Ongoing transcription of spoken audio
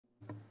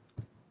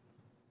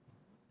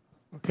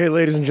Okay,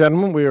 ladies and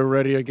gentlemen, we are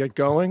ready to get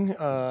going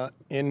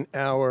in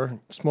our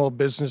Small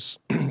Business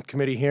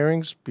Committee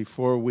hearings.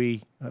 Before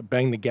we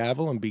bang the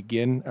gavel and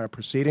begin our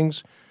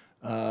proceedings,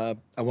 I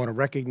want to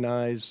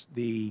recognize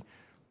the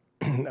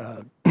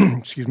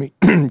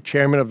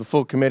Chairman of the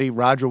full committee,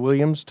 Roger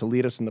Williams, to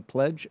lead us in the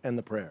pledge and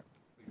the prayer.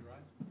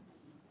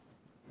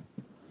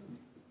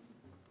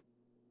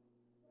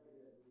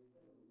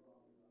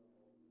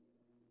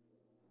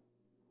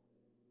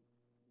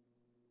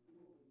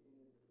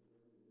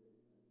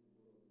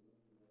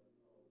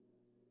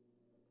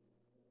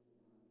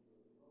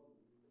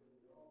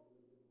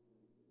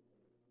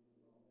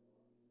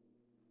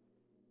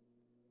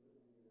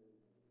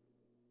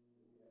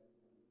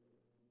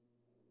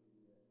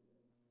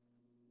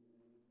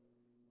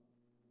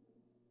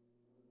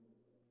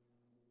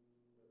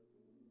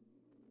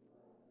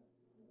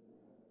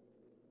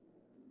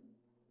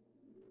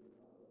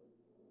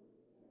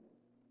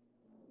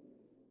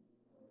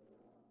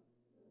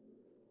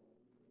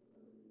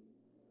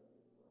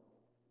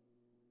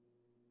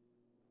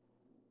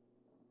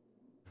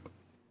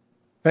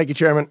 Thank you,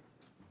 Chairman.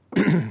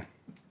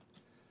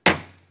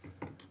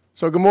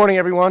 So good morning,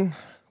 everyone.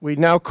 We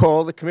now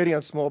call the Committee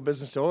on Small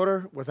Business to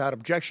order. Without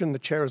objection, the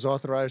Chair is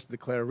authorized to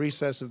declare a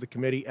recess of the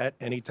committee at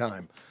any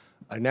time.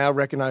 I now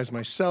recognize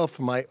myself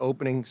for my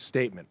opening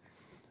statement.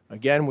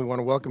 Again, we want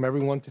to welcome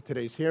everyone to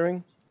today's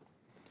hearing,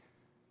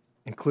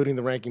 including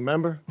the ranking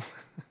member.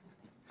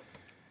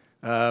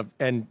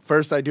 And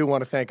first, I do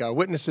want to thank our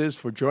witnesses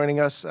for joining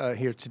us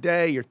here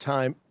today. Your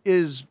time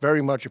is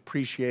very much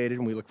appreciated,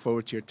 and we look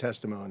forward to your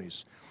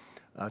testimonies.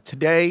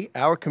 Today,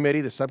 our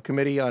committee, the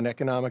Subcommittee on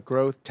Economic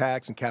Growth,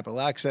 Tax, and Capital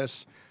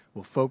Access,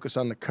 will focus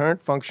on the current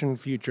function and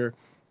future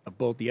of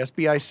both the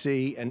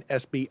SBIC and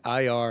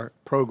SBIR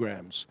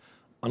programs.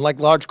 Unlike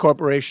large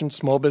corporations,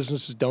 small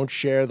businesses don't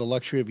share the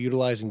luxury of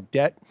utilizing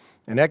debt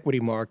and equity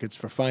markets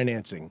for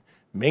financing.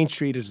 Main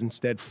Street is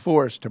instead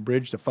forced to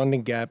bridge the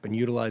funding gap and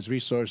utilize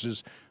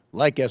resources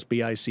like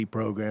SBIC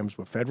programs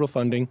where federal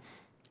funding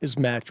is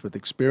matched with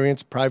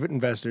experienced private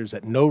investors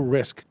at no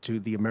risk to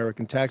the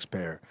American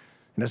taxpayer.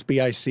 An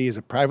SBIC is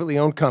a privately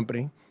owned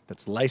company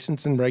that's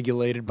licensed and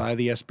regulated by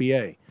the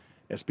SBA.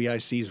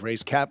 SBICs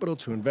raise capital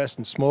to invest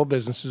in small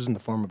businesses in the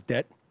form of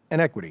debt and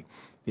equity.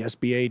 The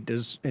SBA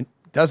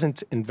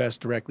doesn't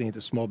invest directly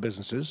into small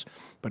businesses,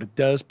 but it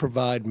does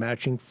provide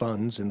matching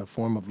funds in the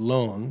form of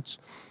loans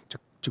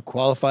to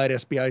qualified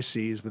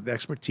SBICs with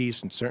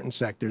expertise in certain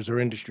sectors or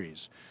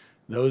industries.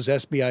 Those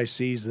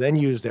SBICs then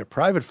use their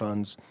private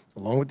funds,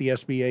 along with the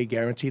SBA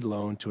guaranteed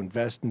loan, to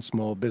invest in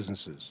small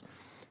businesses.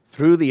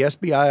 Through the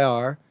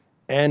SBIR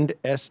and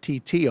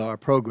STTR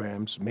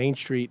programs, Main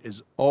Street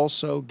is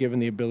also given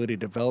the ability to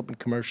develop and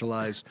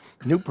commercialize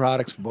new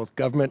products for both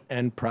government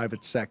and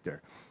private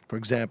sector. For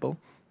example,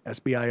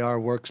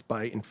 SBIR works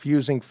by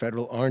infusing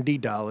federal R&D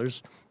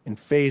dollars in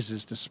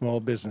phases to small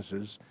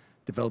businesses,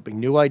 developing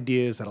new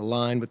ideas that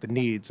align with the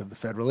needs of the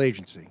federal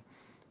agency.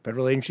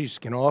 Federal agencies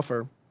can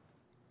offer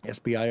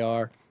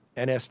SBIR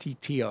and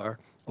STTR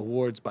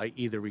awards by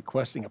either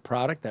requesting a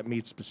product that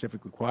meets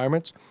specific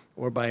requirements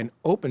or by an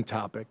open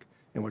topic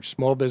in which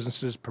small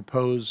businesses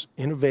propose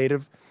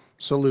innovative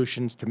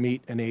solutions to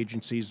meet an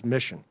agency's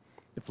mission.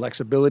 The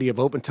flexibility of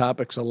open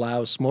topics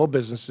allows small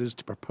businesses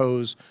to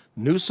propose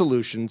new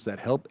solutions that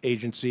help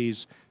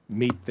agencies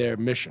meet their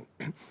mission.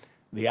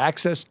 The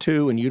access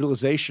to and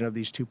utilization of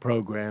these two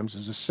programs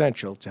is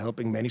essential to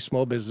helping many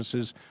small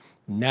businesses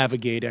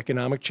navigate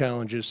economic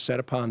challenges set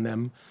upon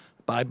them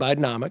by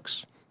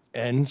Bidenomics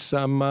and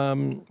some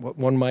what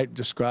one might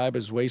describe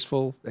as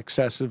wasteful,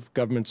 excessive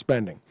government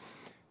spending.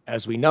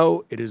 As we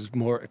know, it is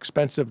more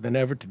expensive than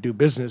ever to do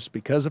business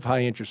because of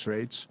high interest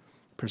rates,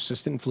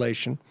 persistent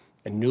inflation,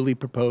 and newly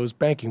proposed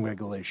banking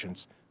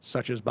regulations,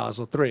 such as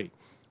Basel III,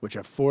 which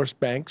have forced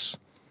banks,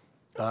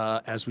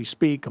 as we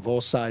speak, of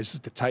all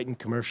sizes to tighten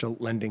commercial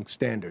lending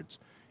standards.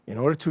 In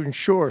order to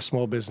ensure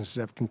small businesses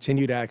have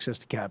continued access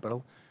to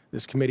capital,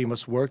 this committee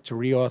must work to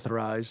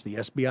reauthorize the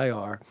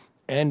SBIR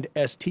and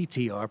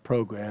STTR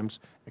programs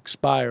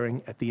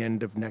expiring at the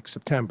end of next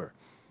September.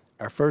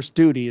 Our first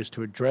duty is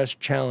to address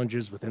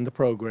challenges within the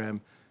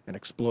program and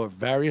explore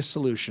various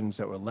solutions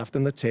that were left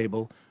on the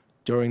table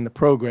during the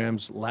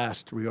program's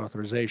last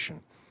reauthorization.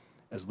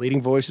 As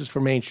leading voices for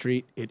Main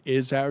Street, it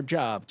is our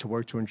job to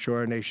work to ensure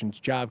our nation's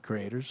job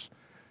creators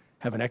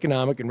have an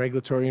economic and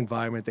regulatory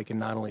environment they can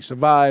not only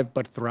survive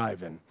but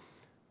thrive in.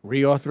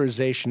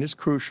 Reauthorization is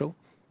crucial,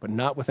 but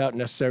not without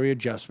necessary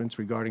adjustments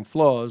regarding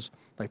flaws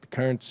like the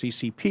current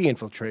CCP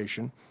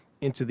infiltration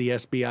into the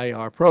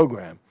SBIR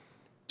program.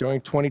 During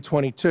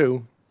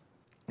 2022,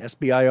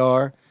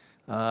 SBIR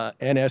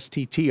and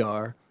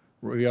STTR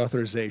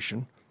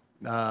reauthorization,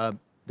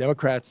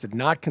 Democrats did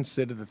not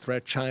consider the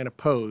threat China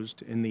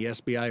posed in the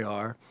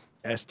SBIR,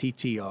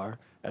 STTR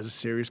as a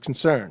serious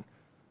concern.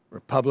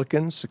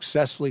 Republicans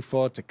successfully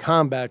fought to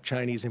combat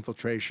Chinese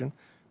infiltration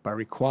by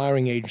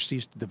requiring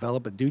agencies to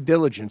develop a due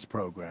diligence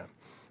program.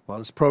 While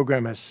this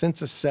program has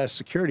since assessed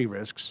security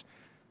risks,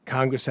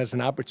 Congress has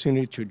an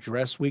opportunity to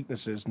address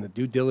weaknesses in the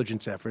due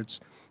diligence efforts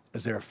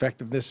as their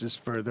effectiveness is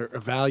further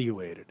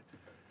evaluated.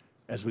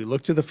 As we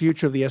look to the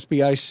future of the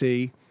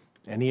SBIC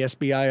and the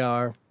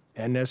SBIR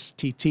and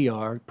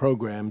STTR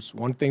programs,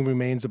 one thing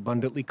remains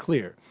abundantly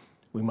clear.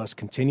 We must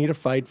continue to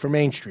fight for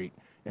Main Street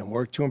and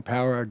work to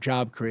empower our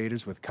job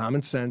creators with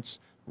common sense,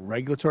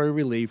 regulatory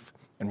relief,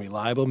 and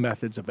reliable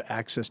methods of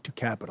access to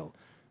capital.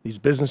 These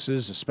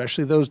businesses,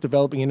 especially those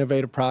developing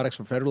innovative products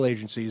for federal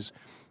agencies,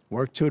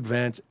 work to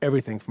advance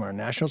everything from our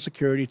national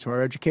security to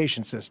our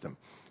education system.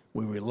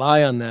 We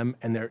rely on them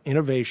and their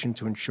innovation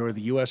to ensure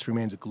the U.S.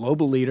 remains a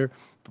global leader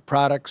for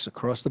products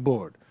across the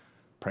board.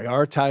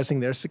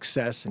 Prioritizing their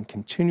success and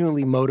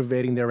continually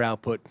motivating their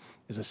output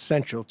is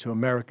essential to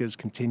America's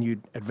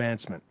continued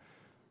advancement.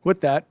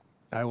 With that,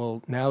 I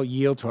will now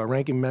yield to our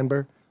ranking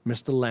member,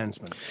 Mr.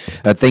 Landsman.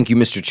 Thank you,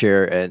 Mr.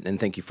 Chair, and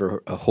thank you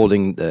for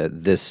holding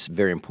this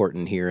very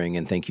important hearing,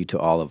 and thank you to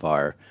all of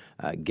our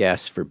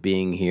guests for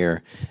being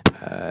here.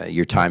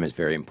 Your time is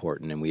very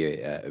important, and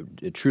we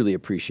truly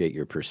appreciate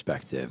your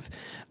perspective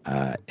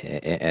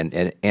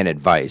and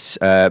advice.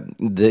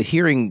 The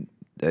hearing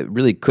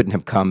really couldn't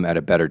have come at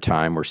a better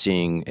time. We're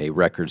seeing a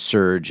record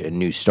surge in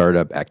new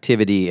startup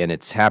activity, and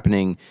it's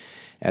happening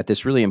at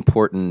this really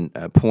important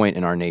point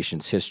in our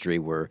nation's history.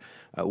 We're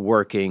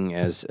working,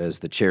 as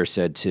the chair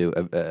said, to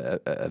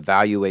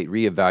evaluate,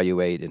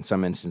 reevaluate, in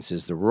some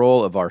instances, the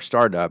role of our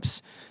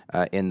startups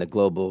in the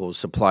global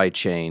supply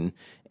chain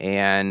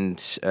and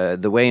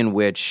the way in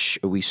which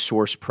we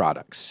source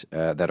products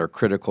that are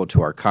critical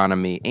to our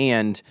economy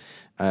and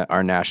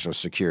our national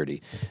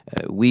security.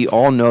 We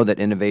all know that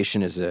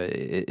innovation is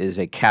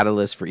a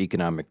catalyst for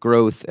economic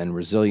growth and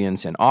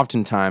resilience, and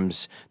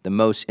oftentimes the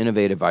most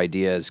innovative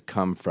ideas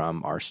come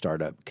from our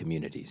startup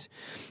communities.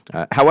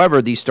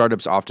 However, these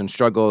startups often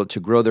struggle to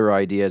grow their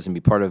ideas and be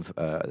part of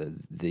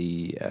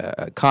the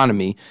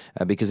economy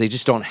because they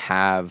just don't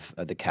have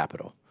the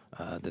capital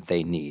that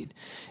they need.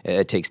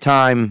 It takes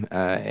time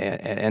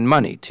and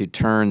money to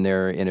turn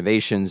their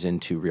innovations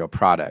into real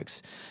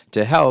products.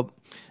 To help,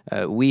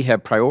 we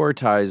have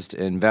prioritized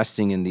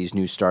investing in these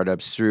new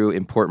startups through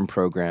important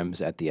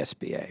programs at the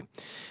SBA.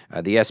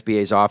 The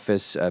SBA's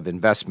Office of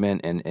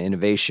Investment and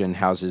Innovation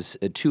houses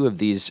two of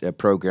these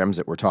programs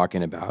that we're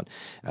talking about,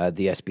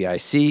 the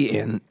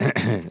SBIC and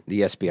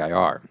the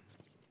SBIR.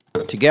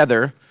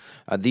 Together,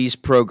 these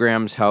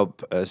programs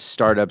help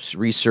startups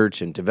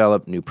research and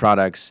develop new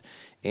products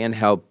and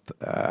help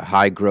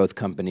high-growth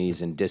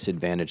companies in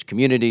disadvantaged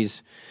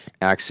communities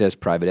access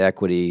private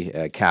equity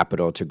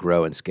capital to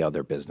grow and scale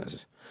their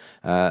business.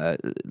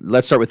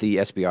 Let's start with the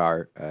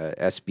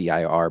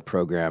SBIR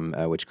program,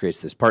 which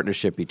creates this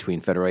partnership between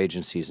federal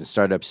agencies and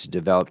startups to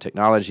develop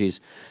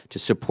technologies to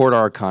support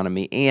our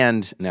economy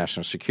and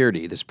national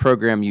security. This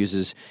program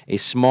uses a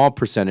small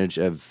percentage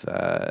of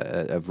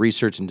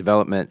research and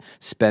development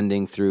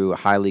spending through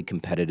highly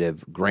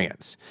competitive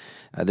grants.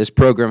 This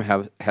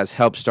program has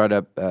helped start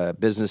up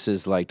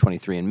businesses like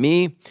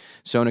 23andMe,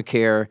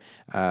 Sonicare,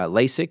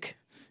 LASIK,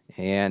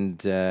 and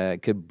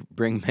could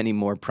bring many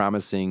more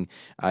promising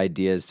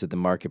ideas to the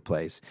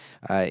marketplace.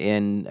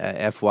 In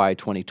FY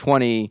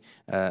 2020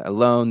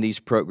 alone, these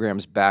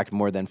programs backed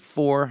more than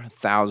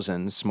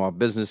 4,000 small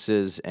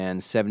businesses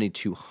and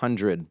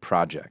 7,200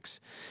 projects.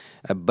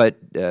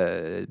 But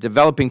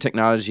developing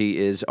technology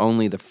is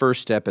only the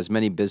first step, as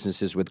many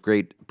businesses with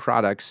great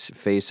products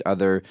face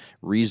other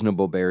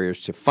reasonable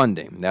barriers to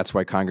funding. That's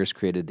why Congress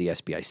created the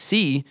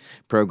SBIC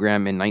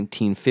program in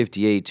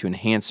 1958 to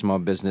enhance small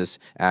business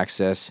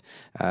access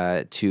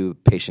to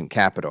patient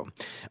capital.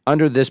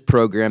 Under this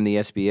program, the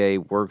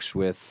SBA works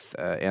with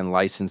and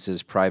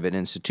licenses private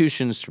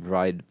institutions to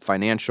provide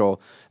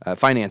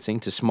financing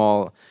to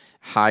small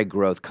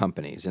high-growth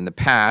companies. In the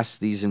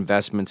past, these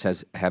investments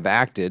have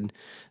acted,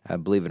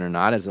 believe it or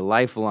not, as a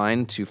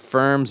lifeline to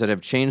firms that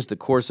have changed the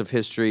course of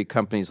history,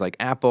 companies like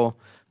Apple,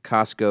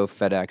 Costco,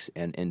 FedEx,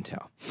 and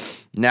Intel.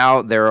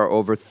 Now there are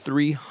over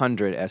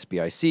 300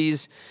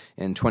 SBICs.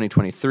 In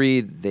 2023,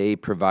 they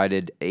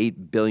provided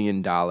 $8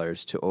 billion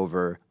to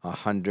over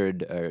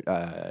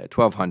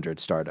 1,200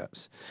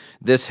 startups.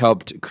 This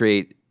helped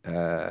create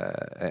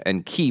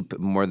and keep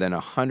more than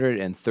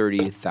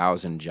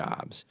 130,000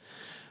 jobs.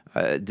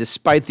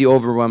 Despite the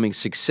overwhelming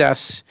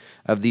success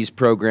of these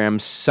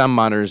programs, some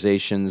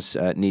modernizations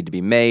need to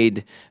be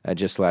made.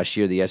 Just last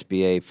year, the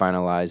SBA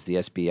finalized the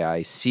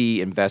SBIC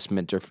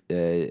Investment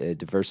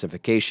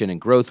Diversification and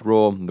Growth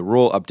Rule. The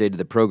rule updated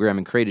the program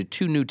and created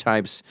two new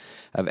types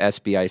of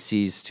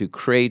SBICs to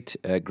create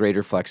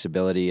greater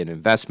flexibility and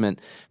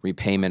investment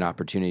repayment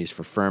opportunities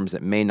for firms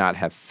that may not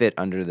have fit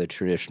under the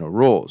traditional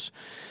rules.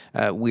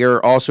 We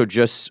are also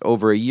just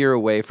over a year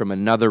away from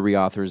another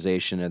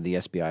reauthorization of the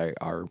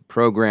SBIR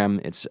program.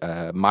 It's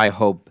my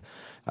hope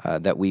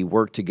that we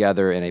work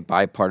together in a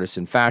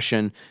bipartisan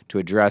fashion to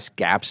address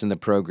gaps in the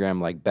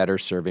program, like better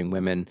serving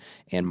women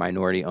and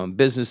minority-owned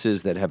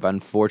businesses that have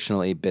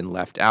unfortunately been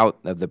left out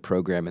of the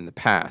program in the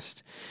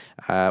past.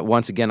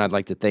 Once again, I'd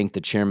like to thank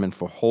the chairman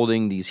for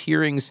holding these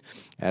hearings,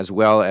 as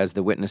well as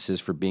the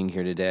witnesses for being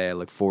here today. I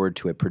look forward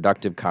to a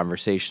productive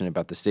conversation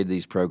about the state of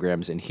these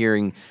programs and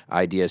hearing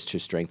ideas to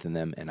strengthen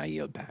them, and I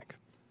yield back.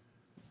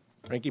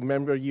 Ranking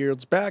member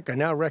yields back. I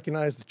now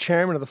recognize the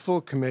chairman of the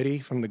full committee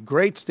from the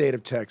great state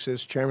of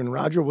Texas, Chairman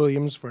Roger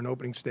Williams, for an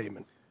opening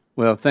statement.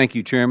 Well, thank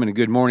you, Chairman, and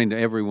good morning to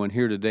everyone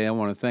here today. I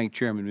want to thank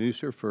Chairman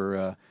Meuser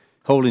for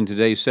holding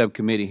today's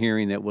subcommittee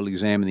hearing that will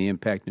examine the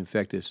impact and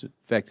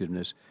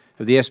effectiveness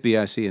of the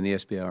SBIC and the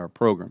SBIR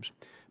programs.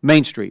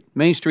 Main Street.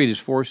 Main Street is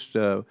faced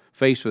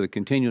with a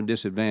continual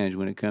disadvantage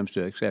when it comes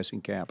to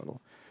accessing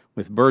capital.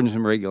 With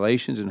burdensome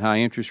regulations and high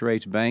interest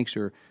rates, banks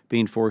are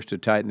being forced to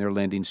tighten their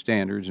lending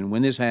standards, and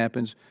when this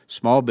happens,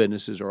 small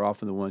businesses are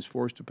often the ones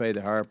forced to pay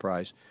the higher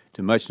price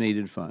to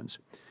much-needed funds.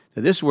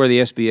 Now, this is where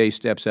the SBA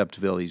steps up to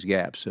fill these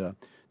gaps.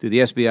 Through the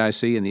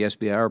SBIC and the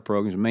SBIR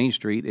programs, Main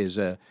Street is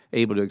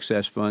able to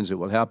access funds that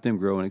will help them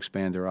grow and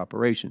expand their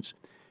operations.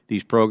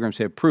 These programs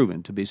have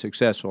proven to be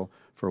successful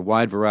for a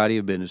wide variety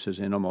of businesses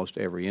in almost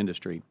every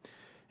industry.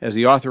 As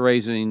the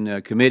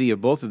authorizing committee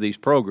of both of these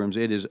programs,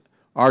 it is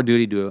our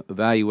duty to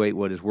evaluate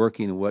what is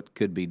working and what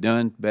could be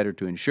done better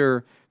to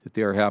ensure that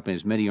they are helping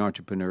as many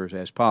entrepreneurs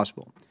as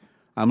possible.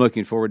 I'm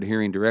looking forward to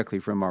hearing directly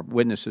from our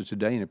witnesses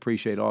today and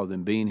appreciate all of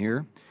them being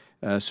here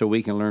so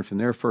we can learn from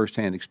their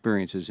firsthand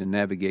experiences in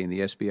navigating the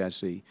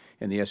SBIC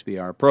and the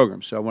SBIR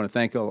programs. So I want to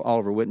thank all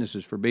of our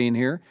witnesses for being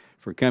here,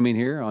 for coming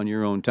here on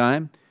your own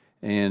time,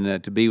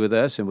 and to be with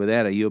us. And with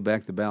that, I yield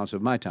back the balance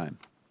of my time.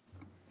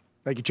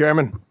 Thank you,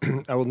 Chairman.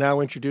 I will now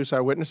introduce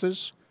our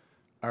witnesses.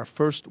 Our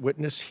first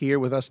witness here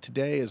with us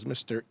today is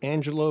Mr.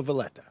 Angelo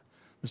Valletta.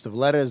 Mr.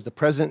 Valletta is the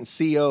president and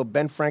CEO of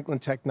Ben Franklin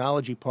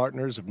Technology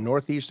Partners of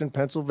Northeastern,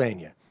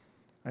 Pennsylvania.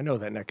 I know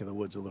that neck of the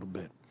woods a little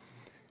bit.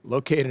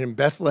 Located in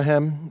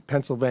Bethlehem,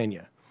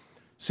 Pennsylvania.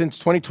 Since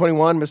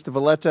 2021, Mr.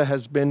 Valletta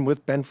has been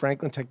with Ben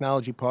Franklin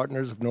Technology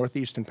Partners of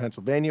Northeastern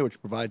Pennsylvania, which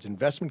provides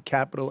investment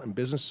capital and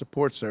business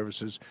support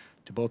services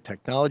to both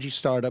technology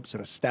startups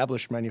and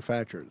established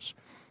manufacturers.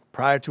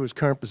 Prior to his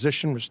current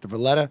position, Mr.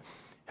 Valletta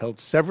held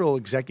several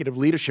executive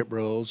leadership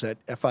roles at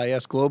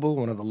FIS Global,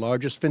 one of the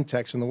largest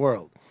fintechs in the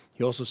world.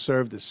 He also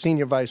served as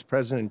Senior Vice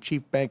President and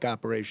Chief Bank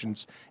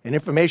Operations and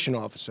Information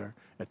Officer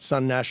at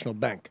Sun National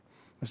Bank.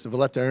 Mr.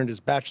 Valletta earned his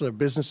Bachelor of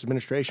Business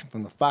Administration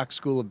from the Fox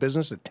School of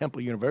Business at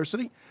Temple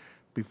University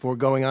before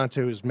going on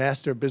to his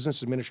Master of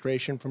Business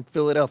Administration from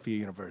Philadelphia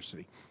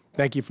University.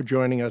 Thank you for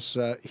joining us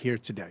here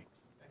today.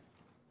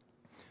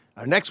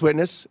 Our next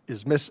witness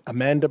is Ms.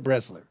 Amanda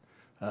Bresler.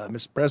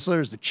 Ms. Bresler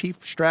is the Chief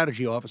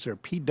Strategy Officer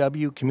of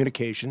PW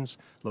Communications,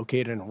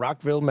 located in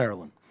Rockville,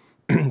 Maryland.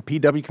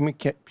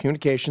 PW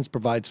Communications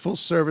provides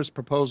full-service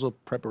proposal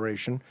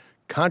preparation,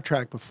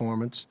 contract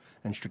performance,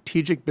 and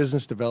strategic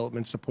business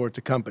development support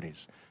to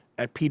companies.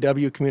 At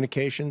PW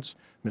Communications,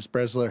 Ms.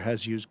 Bresler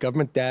has used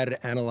government data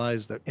to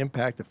analyze the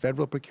impact of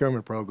federal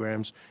procurement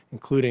programs,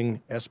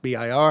 including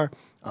SBIR,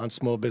 on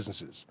small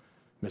businesses.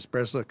 Ms.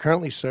 Bresler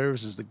currently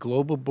serves as the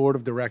Global Board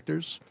of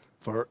Directors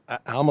for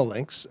Alma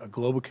Links, a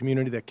global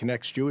community that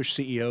connects Jewish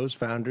CEOs,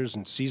 founders,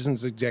 and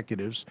seasoned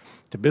executives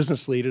to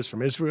business leaders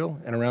from Israel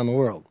and around the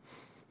world.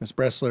 Ms.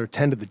 Bresler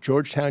attended the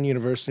Georgetown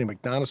University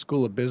McDonough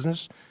School of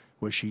Business,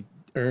 where she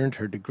earned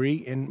her degree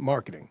in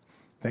marketing.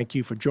 Thank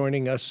you for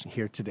joining us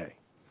here today.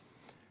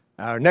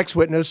 Our next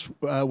witness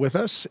with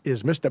us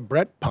is Mr.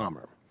 Brett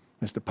Palmer.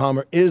 Mr.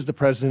 Palmer is the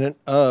president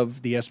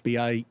of the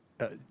SBIC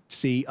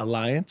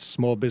Alliance,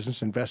 Small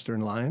Business Investor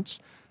Alliance,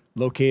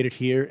 located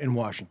here in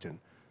Washington.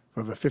 For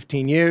over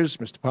 15 years,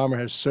 Mr. Palmer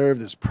has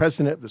served as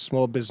president of the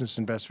Small Business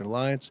Investor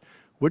Alliance,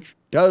 which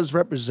does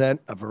represent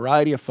a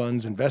variety of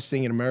funds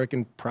investing in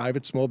American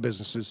private small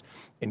businesses,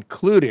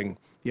 including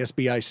the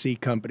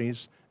SBIC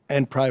companies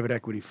and private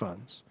equity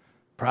funds.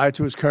 Prior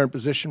to his current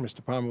position,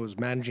 Mr. Palmer was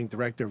Managing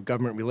Director of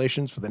Government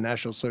Relations for the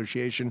National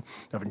Association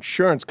of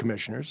Insurance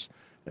Commissioners,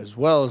 as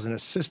well as an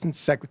Assistant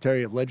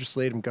Secretary of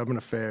Legislative and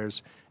Government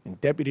Affairs and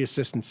Deputy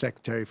Assistant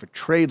Secretary for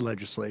Trade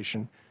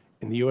Legislation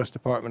in the U.S.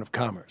 Department of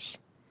Commerce.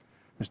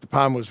 Mr.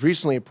 Palmer was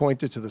recently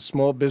appointed to the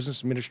Small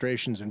Business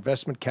Administration's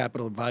Investment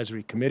Capital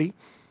Advisory Committee.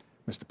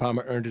 Mr.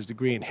 Palmer earned his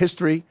degree in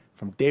history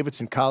from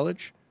Davidson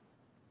College.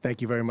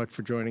 Thank you very much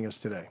for joining us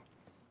today.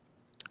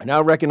 I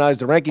now recognize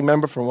the ranking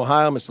member from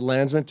Ohio, Mr.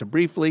 Landsman, to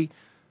briefly,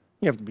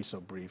 you have to be so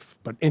brief,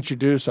 but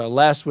introduce our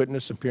last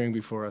witness appearing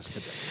before us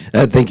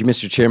today. Thank you,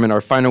 Mr. Chairman.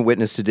 Our final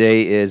witness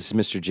today is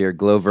Mr. Jere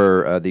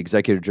Glover, the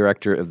Executive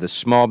Director of the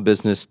Small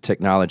Business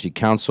Technology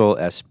Council,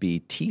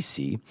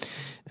 SBTC,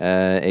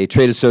 a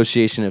trade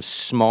association of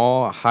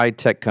small,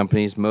 high-tech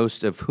companies,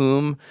 most of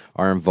whom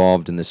are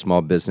involved in the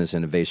Small Business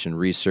Innovation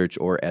Research,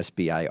 or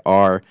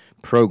SBIR,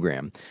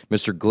 program.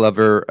 Mr.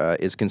 Glover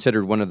is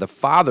considered one of the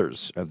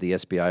fathers of the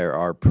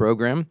SBIR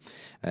program.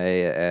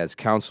 As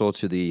counsel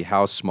to the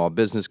House Small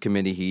Business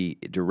Committee, he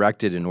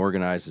directed and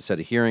organized a set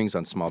of hearings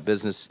on small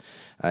business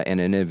and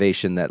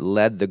innovation that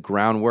led the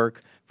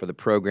groundwork for the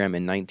program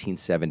in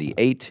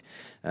 1978.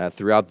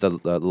 Throughout the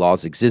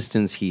law's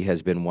existence, he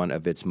has been one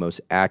of its most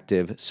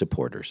active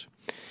supporters.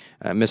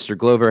 Mr.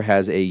 Glover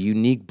has a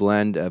unique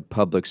blend of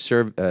public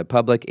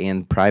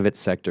and private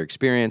sector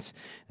experience.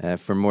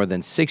 For more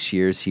than 6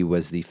 years, he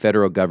was the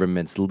federal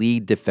government's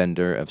lead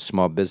defender of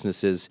small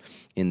businesses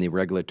in the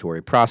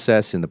regulatory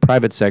process. In the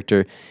private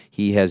sector,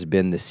 he has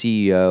been the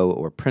CEO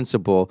or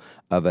principal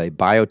of a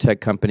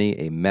biotech company,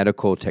 a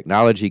medical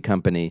technology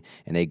company,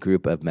 and a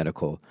group of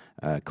medical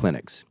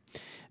clinics.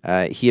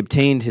 He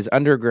obtained his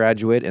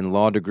undergraduate and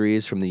law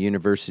degrees from the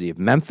University of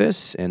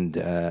Memphis and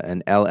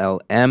an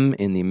LLM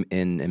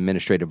in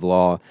administrative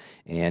law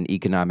and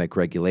economic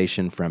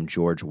regulation from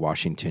George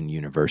Washington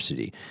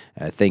University.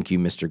 Thank you,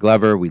 Mr.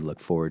 Glover. We look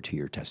forward to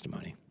your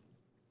testimony.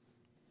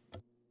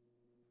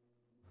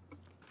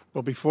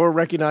 Well, before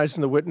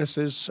recognizing the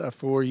witnesses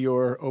for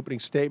your opening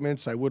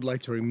statements, I would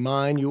like to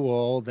remind you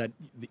all that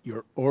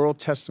your oral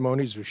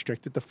testimony is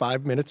restricted to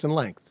 5 minutes in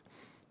length.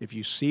 If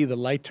you see the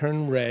light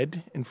turn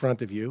red in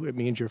front of you, it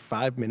means your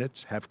 5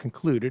 minutes have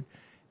concluded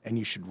and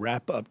you should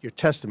wrap up your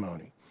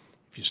testimony.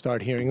 If you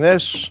start hearing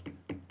this,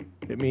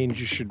 it means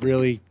you should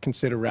really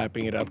consider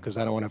wrapping it up because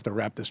I don't want to have to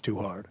wrap this too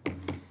hard.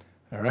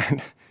 All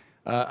right.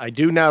 I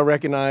do now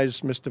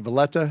recognize Mr.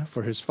 Valletta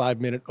for his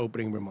 5-minute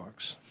opening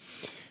remarks.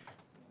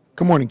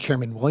 Good morning,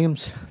 Chairman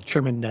Williams,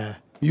 Chairman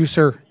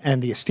Meuser,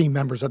 and the esteemed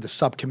members of the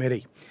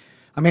subcommittee.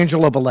 I'm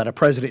Angelo Valletta,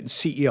 President and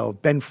CEO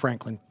of Ben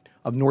Franklin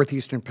of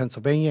Northeastern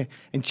Pennsylvania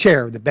and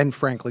chair of the Ben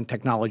Franklin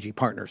Technology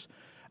Partners.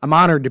 I'm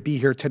honored to be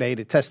here today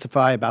to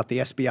testify about the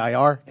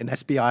SBIR and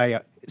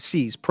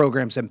SBIC's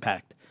program's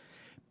impact.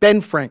 Ben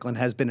Franklin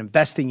has been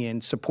investing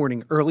in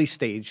supporting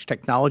early-stage,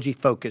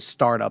 technology-focused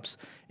startups,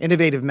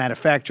 innovative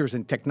manufacturers,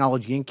 and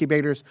technology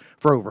incubators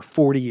for over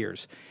 40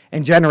 years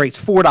and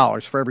generates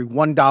 $4 for every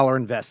 $1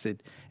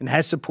 invested and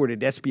has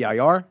supported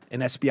SBIR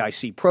and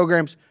SBIC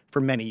programs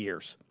for many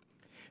years.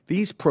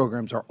 These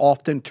programs are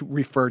often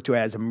referred to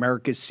as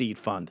America's Seed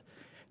Fund.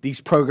 These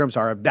programs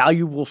are a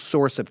valuable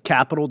source of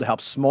capital to help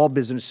small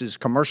businesses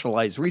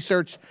commercialize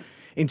research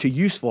into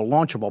useful,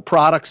 launchable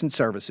products and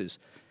services.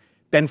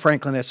 Ben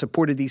Franklin has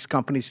supported these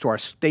companies through our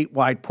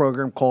statewide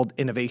program called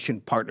Innovation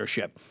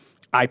Partnership,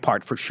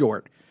 IPART for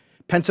short.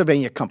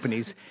 Pennsylvania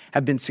companies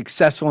have been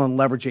successful in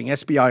leveraging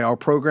SBIR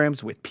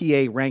programs, with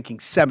PA ranking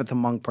 7th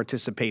among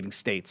participating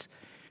states.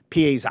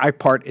 PA's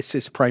IPART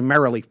assists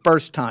primarily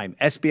first-time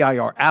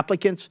SBIR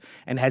applicants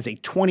and has a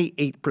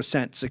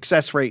 28%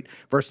 success rate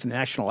versus the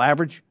national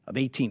average of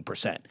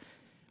 18%.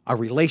 Our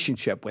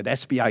relationship with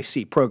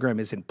SBIC program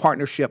is in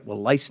partnership with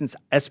licensed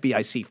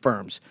SBIC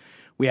firms.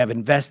 We have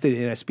invested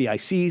in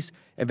SBICs,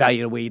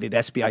 evaluated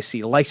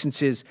SBIC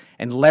licenses,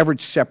 and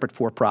leveraged separate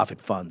for-profit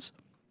funds.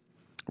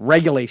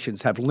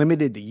 Regulations have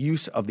limited the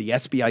use of the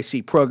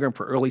SBIC program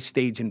for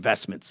early-stage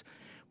investments.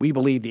 We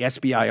believe the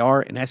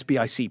SBIR and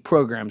SBIC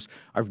programs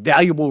are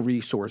valuable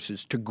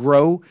resources to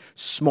grow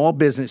small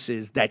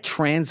businesses that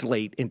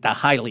translate into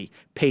highly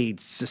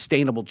paid,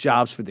 sustainable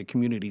jobs for the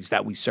communities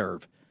that we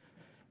serve.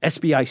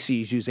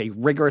 SBICs use a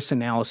rigorous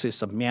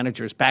analysis of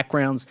managers'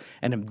 backgrounds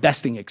and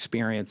investing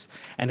experience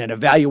and an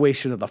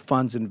evaluation of the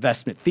fund's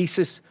investment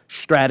thesis,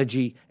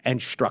 strategy,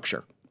 and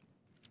structure.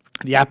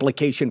 The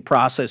application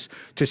process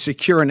to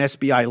secure an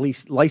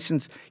SBI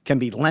license can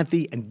be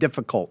lengthy and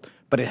difficult,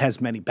 but it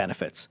has many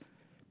benefits.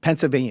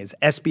 Pennsylvania's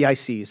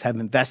SBICs have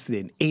invested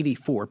in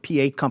 84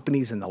 PA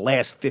companies in the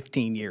last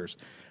 15 years.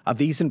 Of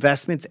these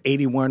investments,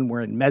 81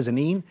 were in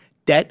mezzanine,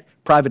 debt,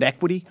 private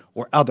equity,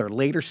 or other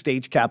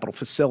later-stage capital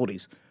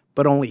facilities,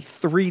 but only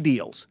 3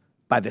 deals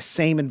by the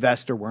same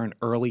investor were in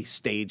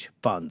early-stage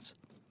funds.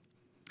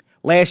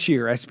 Last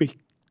year,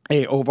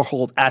 SBA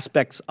overhauled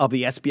aspects of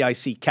the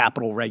SBIC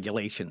capital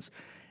regulations.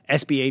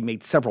 SBA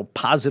made several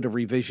positive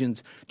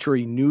revisions to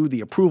renew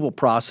the approval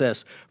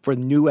process for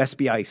new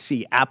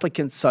SBIC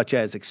applicants, such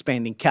as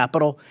expanding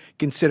capital,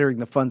 considering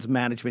the fund's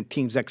management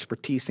team's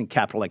expertise in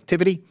capital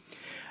activity,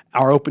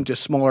 are open to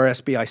smaller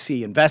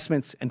SBIC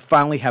investments, and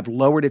finally have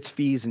lowered its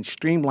fees and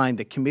streamlined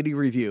the committee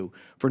review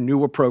for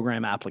newer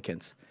program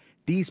applicants.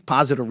 These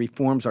positive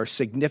reforms are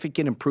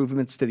significant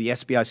improvements to the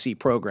SBIC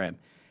program,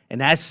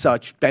 and as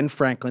such, Ben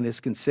Franklin is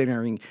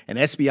considering an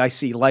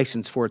SBIC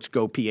license for its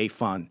Go PA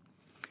fund.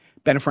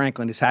 Ben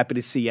Franklin is happy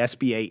to see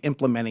SBA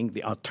implementing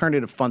the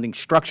alternative funding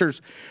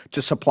structures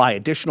to supply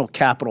additional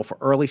capital for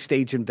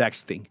early-stage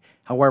investing.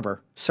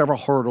 However, several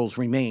hurdles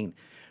remain.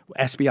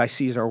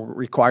 SBICs are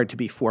required to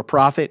be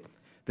for-profit.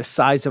 The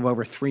size of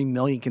over $3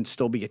 million can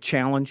still be a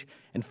challenge.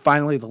 And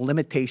finally, the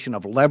limitation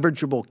of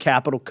leverageable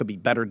capital could be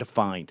better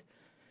defined.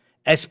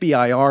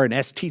 SBIR and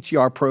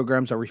STTR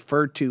programs are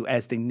referred to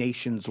as the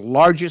nation's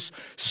largest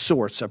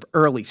source of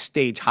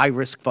early-stage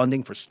high-risk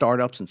funding for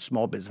startups and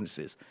small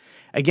businesses.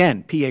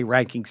 Again, PA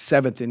ranking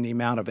 7th in the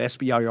amount of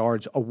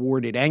SBIRs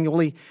awarded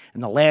annually.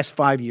 In the last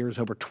 5 years,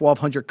 over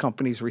 1,200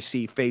 companies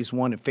received Phase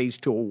 1 and Phase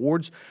 2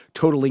 awards,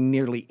 totaling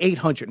nearly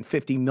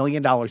 $850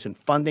 million in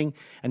funding,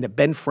 and the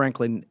Ben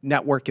Franklin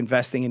Network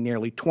investing in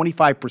nearly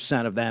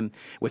 25% of them,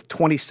 with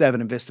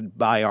 27 invested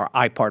by our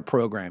IPART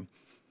program.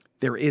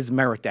 There is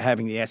merit to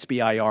having the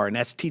SBIR and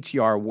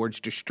STTR awards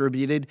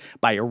distributed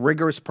by a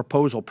rigorous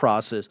proposal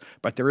process,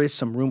 but there is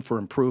some room for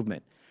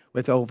improvement.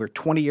 With over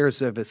 20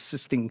 years of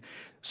assisting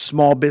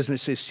small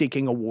businesses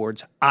seeking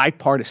awards, I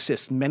part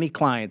assist many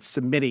clients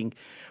submitting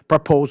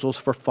proposals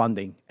for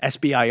funding.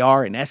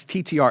 SBIR and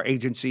STTR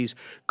agencies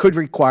could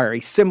require a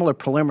similar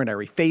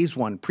preliminary Phase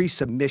 1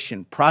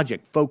 pre-submission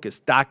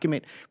project-focused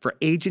document for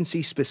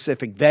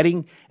agency-specific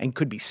vetting and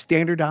could be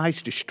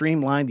standardized to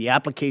streamline the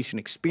application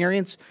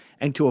experience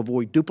and to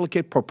avoid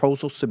duplicate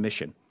proposal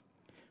submission.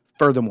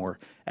 Furthermore,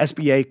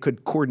 SBA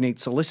could coordinate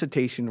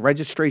solicitation,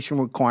 registration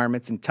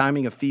requirements, and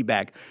timing of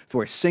feedback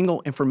through a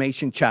single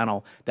information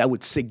channel that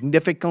would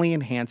significantly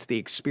enhance the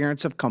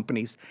experience of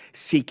companies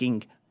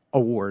seeking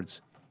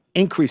awards,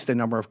 increase the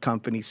number of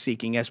companies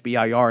seeking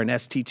SBIR and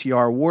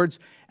STTR awards,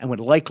 and would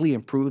likely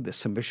improve the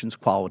submission's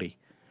quality.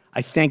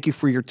 I thank you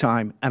for your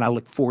time, and I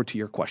look forward to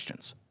your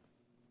questions.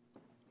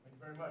 Thank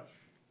you very much.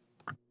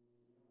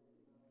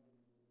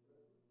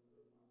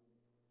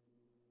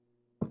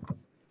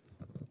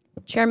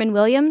 Chairman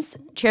Williams,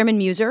 Chairman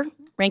Meuser,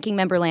 Ranking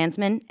Member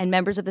Landsman, and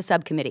members of the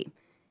subcommittee,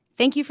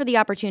 thank you for the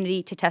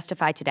opportunity to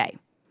testify today.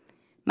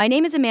 My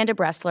name is Amanda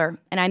Bresler,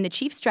 and I'm the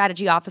Chief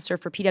Strategy Officer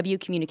for PW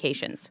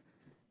Communications.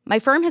 My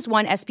firm has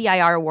won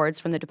SBIR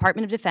awards from the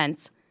Department of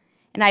Defense,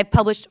 and I have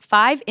published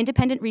 5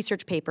 independent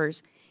research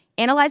papers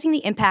analyzing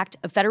the impact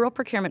of federal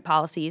procurement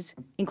policies,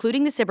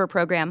 including the SBIR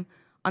program,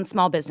 on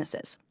small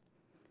businesses.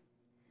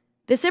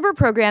 The SBIR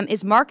program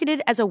is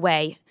marketed as a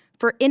way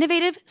for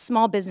innovative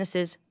small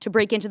businesses to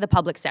break into the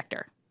public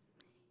sector.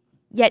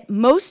 Yet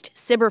most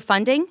SBIR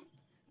funding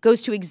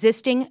goes to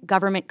existing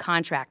government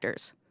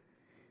contractors.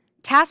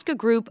 Task a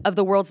group of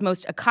the world's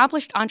most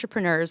accomplished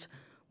entrepreneurs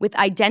with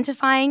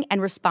identifying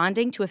and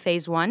responding to a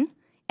Phase 1,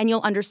 and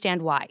you'll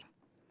understand why.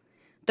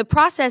 The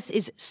process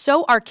is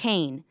so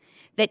arcane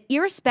that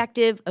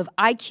irrespective of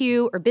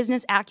IQ or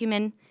business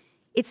acumen,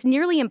 it's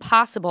nearly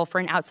impossible for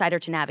an outsider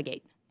to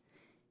navigate.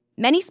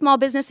 Many small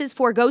businesses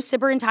forego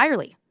SBIR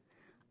entirely.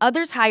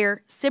 Others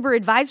hire SBIR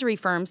advisory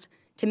firms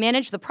to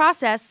manage the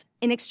process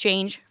in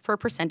exchange for a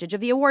percentage of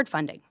the award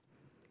funding.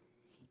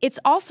 It's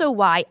also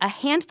why a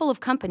handful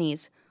of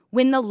companies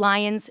win the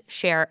lion's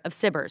share of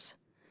SBIRs.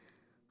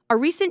 A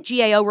recent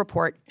GAO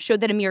report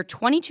showed that a mere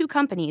 22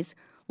 companies,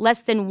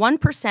 less than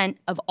 1%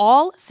 of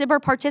all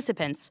SBIR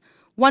participants,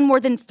 won more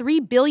than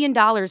 $3 billion in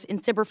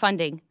SBIR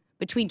funding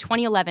between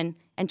 2011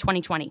 and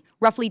 2020,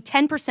 roughly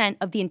 10%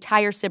 of the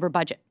entire SBIR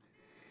budget.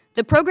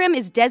 The program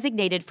is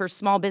designated for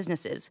small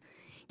businesses,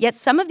 yet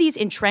some of these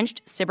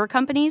entrenched SBIR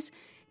companies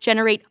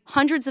generate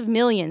hundreds of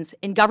millions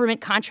in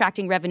government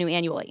contracting revenue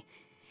annually,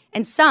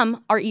 and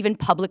some are even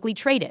publicly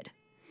traded.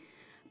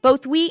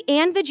 Both we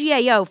and the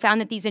GAO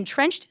found that these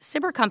entrenched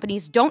SBIR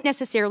companies don't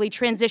necessarily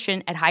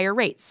transition at higher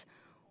rates.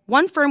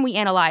 One firm we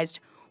analyzed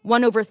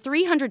won over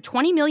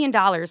 $320 million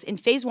in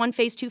Phase 1,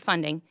 Phase 2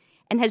 funding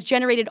and has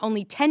generated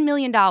only $10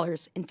 million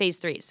in Phase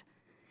 3s.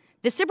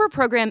 The SBIR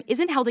program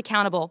isn't held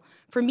accountable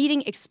for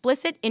meeting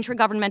explicit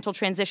intragovernmental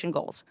transition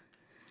goals.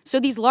 So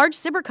these large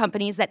SBIR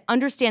companies that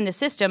understand the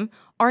system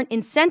aren't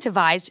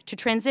incentivized to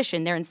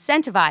transition. They're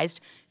incentivized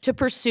to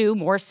pursue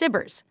more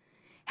SBIRs.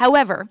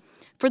 However,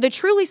 for the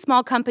truly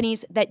small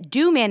companies that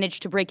do manage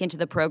to break into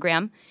the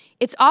program,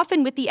 it's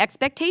often with the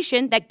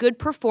expectation that good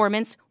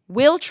performance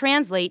will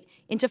translate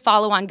into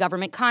follow-on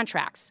government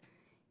contracts.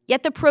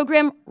 Yet the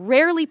program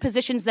rarely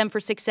positions them for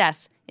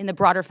success in the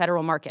broader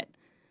federal market.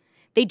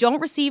 They don't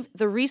receive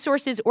the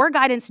resources or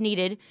guidance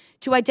needed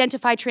to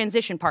identify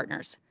transition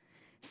partners.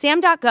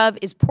 SAM.gov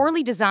is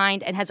poorly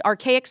designed and has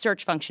archaic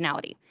search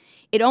functionality.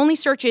 It only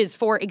searches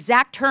for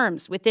exact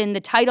terms within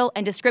the title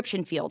and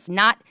description fields,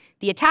 not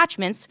the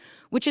attachments,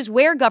 which is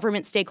where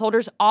government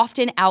stakeholders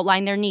often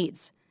outline their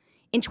needs.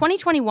 In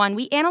 2021,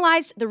 we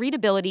analyzed the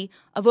readability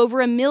of over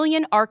 1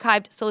 million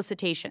archived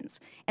solicitations,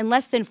 and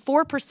less than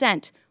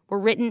 4% were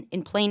written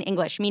in plain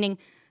English, meaning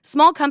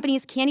small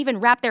companies can't even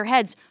wrap their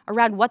heads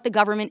around what the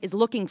government is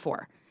looking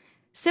for.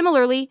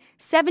 Similarly,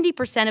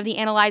 70% of the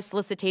analyzed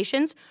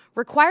solicitations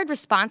required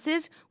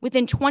responses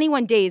within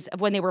 21 days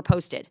of when they were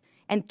posted,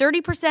 and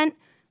 30%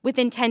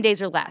 within 10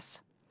 days or less.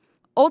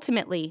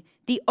 Ultimately,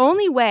 the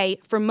only way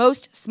for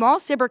most small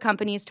SBIR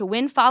companies to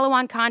win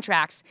follow-on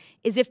contracts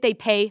is if they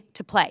pay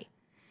to play.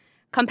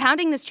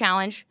 Compounding this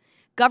challenge,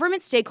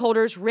 government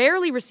stakeholders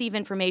rarely receive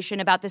information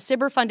about the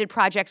SBIR-funded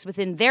projects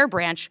within their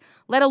branch,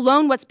 let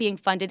alone what's being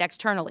funded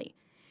externally.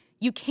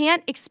 You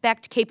can't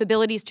expect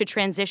capabilities to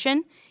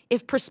transition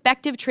if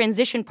prospective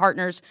transition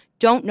partners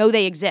don't know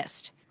they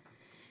exist.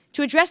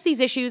 To address these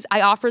issues,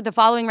 I offer the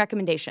following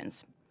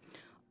recommendations.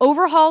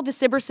 Overhaul the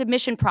SBIR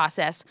submission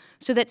process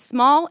so that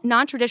small,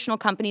 non-traditional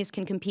companies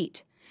can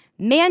compete.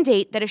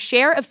 Mandate that a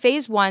share of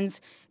Phase 1s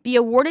be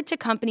awarded to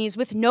companies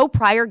with no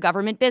prior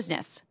government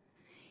business.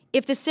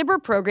 If the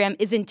SBIR program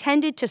is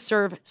intended to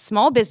serve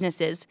small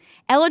businesses,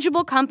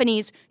 eligible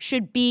companies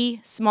should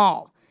be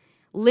small.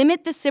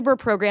 Limit the SBIR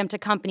program to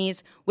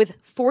companies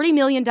with $40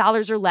 million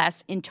or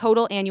less in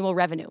total annual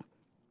revenue.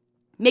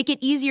 Make it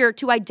easier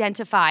to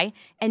identify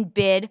and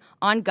bid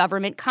on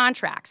government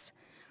contracts.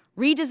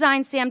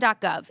 Redesign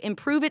SAM.gov,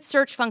 improve its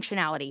search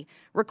functionality,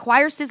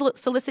 require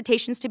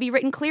solicitations to be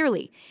written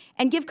clearly,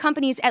 and give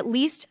companies at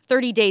least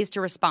 30 days to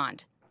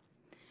respond.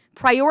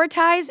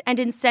 prioritize and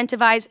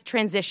incentivize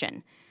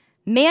transition,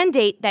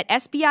 mandate that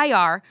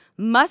SBIR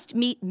must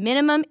meet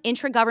minimum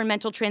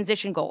intragovernmental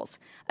transition goals,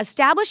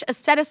 establish a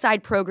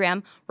set-aside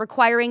program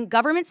requiring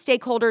government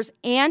stakeholders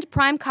and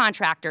prime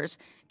contractors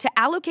to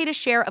allocate a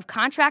share of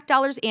contract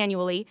dollars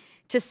annually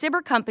to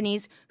SBIR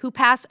companies who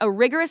pass a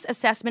rigorous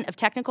assessment of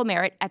technical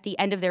merit at the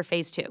end of their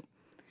Phase 2.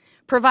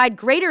 Provide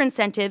greater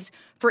incentives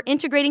for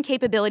integrating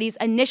capabilities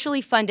initially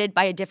funded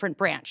by a different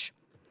branch.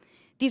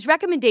 These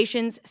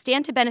recommendations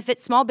stand to benefit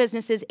small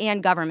businesses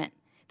and government.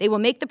 They will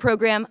make the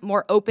program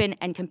more open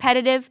and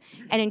competitive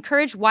and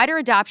encourage wider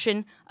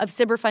adoption of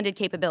SBIR-funded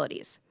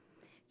capabilities.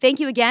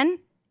 Thank you again,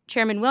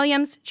 Chairman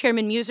Williams,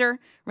 Chairman Meuser,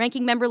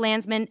 Ranking Member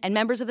Landsman, and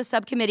members of the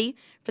subcommittee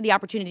for the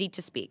opportunity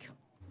to speak.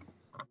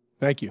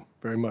 Thank you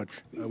very much.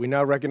 We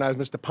now recognize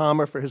Mr.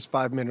 Palmer for his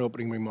 5-minute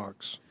opening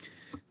remarks.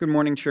 Good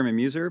morning, Chairman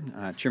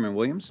Meuser, Chairman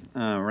Williams,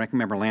 Ranking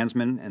Member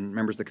Landsman, and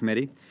members of the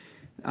committee.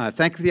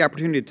 Thank you for the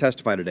opportunity to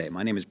testify today.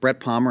 My name is Brett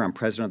Palmer. I'm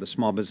president of the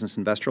Small Business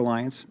Investor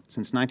Alliance.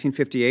 Since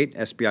 1958,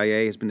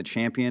 SBIA has been the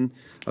champion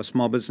of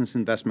small business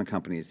investment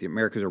companies, the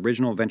America's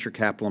original venture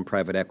capital and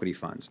private equity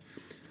funds.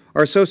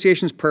 Our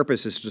association's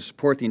purpose is to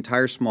support the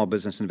entire small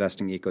business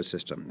investing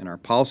ecosystem, and our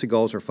policy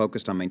goals are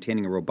focused on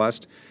maintaining a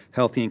robust,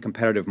 healthy, and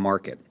competitive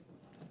market.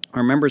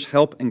 Our members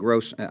help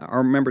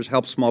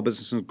small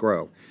businesses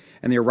grow,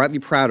 and they are rightly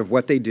proud of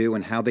what they do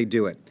and how they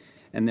do it.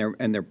 And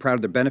they're proud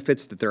of the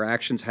benefits that their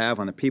actions have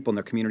on the people in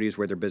their communities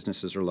where their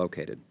businesses are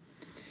located.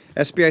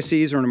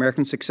 SBICs are an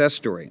American success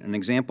story, an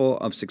example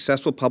of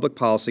successful public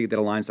policy that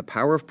aligns the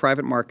power of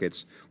private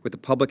markets with the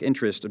public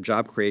interest of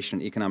job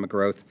creation, economic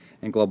growth,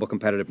 and global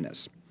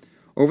competitiveness.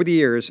 Over the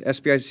years,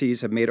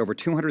 SBICs have made over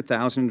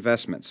 200,000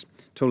 investments,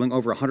 totaling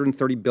over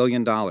 $130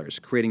 billion,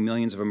 creating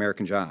millions of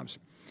American jobs.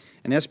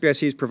 And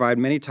SBICs provide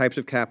many types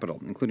of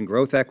capital, including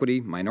growth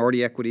equity,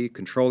 minority equity,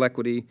 control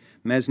equity,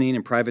 mezzanine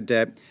and private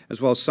debt,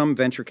 as well as some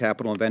venture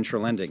capital and venture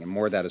lending, and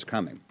more of that is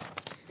coming.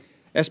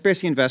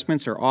 SBIC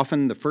investments are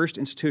often the first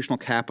institutional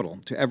capital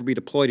to ever be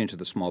deployed into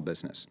the small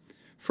business.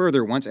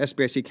 Further, once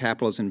SBIC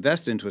capital is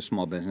invested into a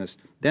small business,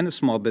 then the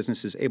small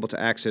business is able to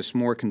access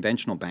more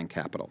conventional bank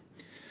capital.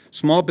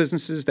 Small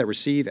businesses that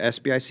receive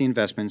SBIC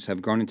investments have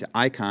grown into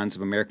icons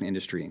of American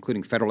industry,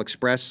 including Federal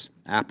Express,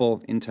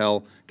 Apple,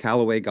 Intel,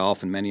 Callaway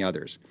Golf, and many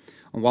others.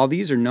 And while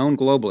these are known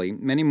globally,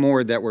 many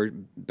more that were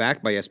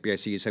backed by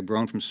SBICs have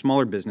grown from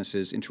smaller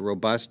businesses into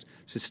robust,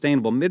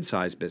 sustainable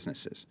mid-sized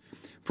businesses.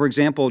 For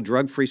example,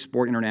 Drug Free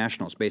Sport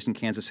International is based in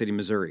Kansas City,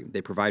 Missouri.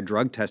 They provide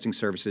drug testing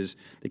services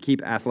that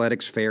keep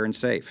athletics fair and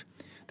safe.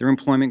 Their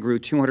employment grew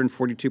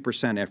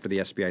 242% after the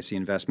SBIC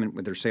investment,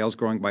 with their sales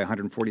growing by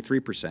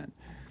 143%.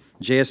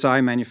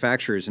 JSI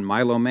manufacturers in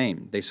Milo,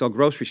 Maine. They sell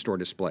grocery store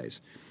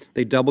displays.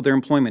 They doubled their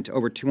employment to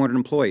over 200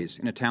 employees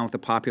in a town with a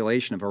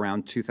population of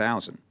around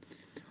 2,000.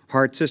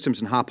 Hart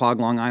Systems in Hauppauge,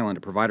 Long Island,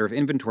 a provider of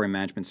inventory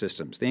management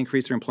systems. They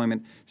increased their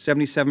employment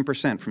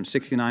 77% from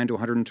 69 to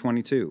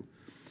 122.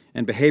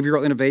 And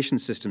Behavioral Innovation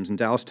Systems in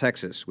Dallas,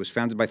 Texas, was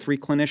founded by 3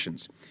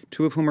 clinicians,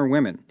 2 of whom are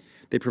women.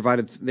 They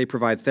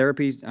provide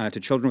therapy to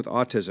children with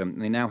autism,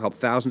 and they now help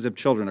thousands of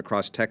children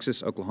across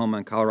Texas, Oklahoma,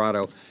 and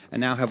Colorado,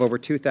 and now have over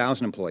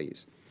 2,000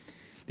 employees.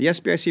 The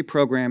SBIC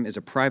program is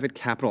a private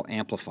capital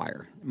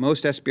amplifier.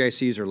 Most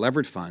SBICs are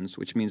levered funds,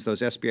 which means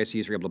those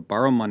SBICs are able to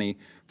borrow money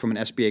from an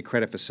SBA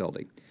credit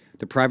facility.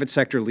 The private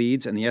sector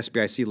leads, and the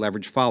SBIC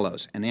leverage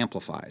follows and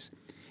amplifies.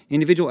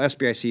 Individual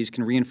SBICs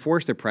can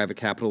reinforce their private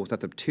capital with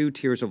up to 2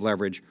 tiers of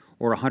leverage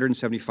or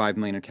 $175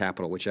 million in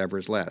capital, whichever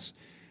is less.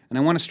 And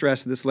I want to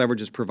stress that this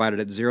leverage is provided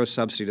at 0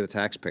 subsidy to the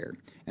taxpayer,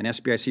 and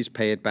SBICs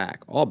pay it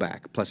back, all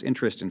back, plus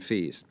interest and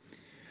fees.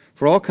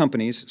 For all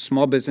companies,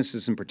 small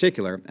businesses in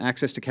particular,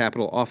 access to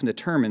capital often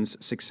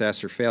determines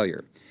success or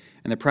failure.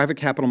 And the private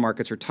capital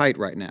markets are tight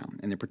right now,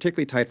 and they're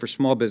particularly tight for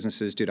small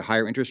businesses due to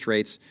higher interest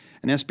rates,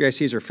 and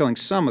SBICs are filling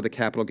some of the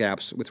capital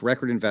gaps with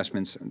record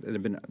investments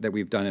that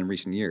we've done in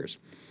recent years.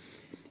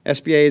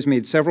 SBA has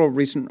made several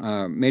recent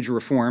major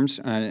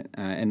reforms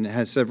and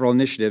has several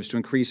initiatives to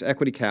increase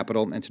equity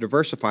capital and to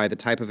diversify the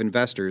type of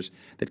investors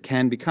that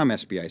can become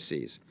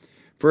SBICs.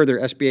 Further,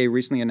 SBA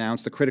recently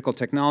announced the Critical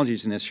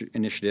Technologies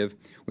Initiative,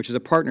 which is a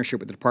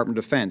partnership with the Department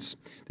of Defense.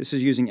 This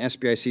is using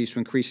SBICs to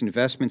increase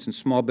investments in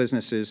small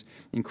businesses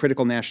in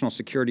critical national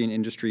security and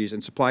industries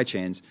and supply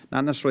chains,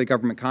 not necessarily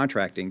government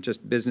contracting,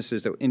 just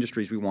businesses,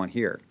 industries we want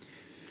here.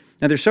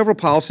 Now, there's several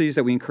policies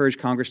that we encourage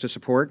Congress to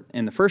support,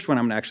 and the first one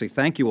I'm going to actually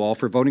thank you all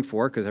for voting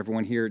for, because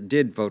everyone here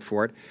did vote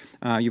for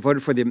it. You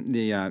voted for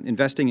the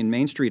Investing in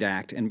Main Street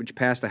Act, and which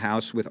passed the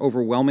House with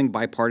overwhelming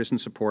bipartisan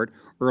support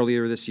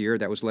earlier this year.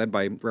 That was led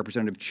by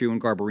Representative Chu and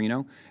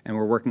Garbarino, and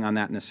we're working on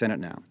that in the Senate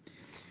now.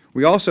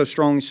 We also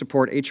strongly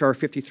support H.R.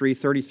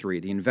 5333,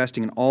 the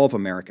Investing in All of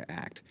America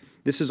Act.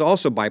 This is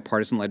also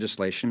bipartisan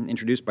legislation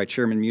introduced by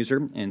Chairman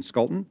Meuser and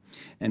Skolton,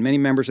 and many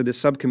members of this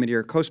subcommittee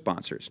are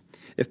co-sponsors.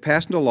 If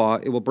passed into law,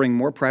 it will bring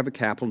more private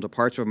capital into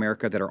parts of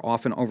America that are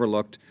often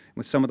overlooked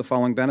with some of the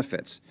following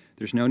benefits.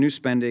 There's no new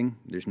spending,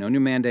 there's no new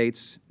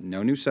mandates,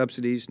 no new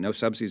subsidies, no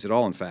subsidies at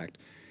all, in fact.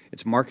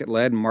 It's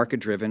market-led and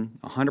market-driven.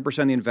 100%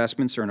 of the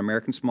investments are in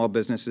American small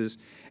businesses.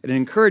 And it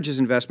encourages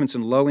investments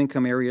in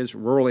low-income areas,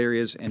 rural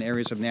areas, and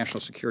areas of national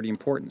security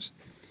importance.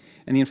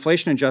 And the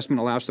inflation adjustment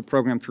allows the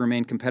program to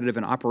remain competitive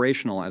and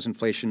operational as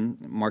inflation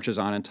marches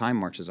on and time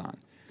marches on.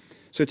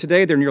 So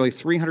today, there are nearly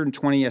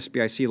 320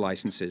 SBIC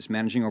licenses,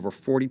 managing over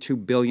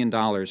 $42 billion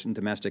in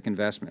domestic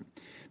investment.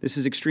 This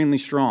is extremely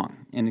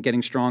strong and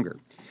getting stronger.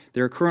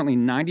 There are currently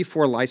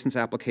 94 license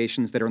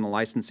applications that are in the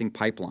licensing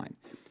pipeline.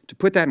 To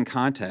put that in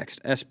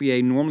context,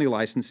 SBA normally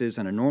licenses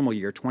in a normal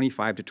year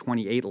 25 to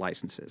 28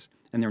 licenses,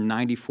 and there are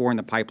 94 in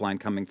the pipeline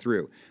coming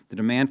through. The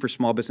demand for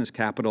small business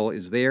capital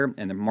is there,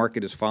 and the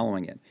market is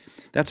following it.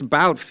 That's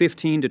about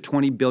 $15 to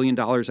 $20 billion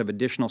of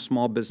additional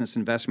small business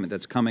investment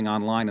that's coming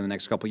online in the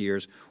next couple of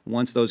years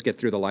once those get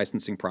through the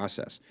licensing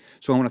process.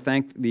 So I want to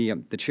thank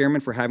the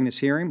chairman for having this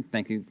hearing.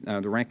 Thank you,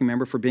 the ranking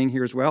member, for being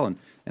here as well, and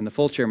the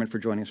full chairman for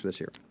joining us for this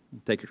hearing.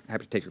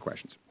 Happy to take your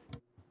questions.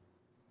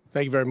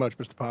 Thank you very much,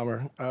 Mr.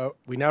 Palmer.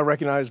 We now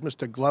recognize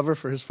Mr. Glover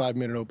for his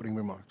 5-minute opening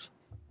remarks.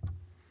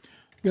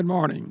 Good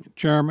morning,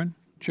 Chairman,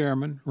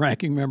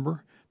 Ranking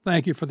Member.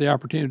 Thank you for the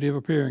opportunity of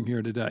appearing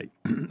here today.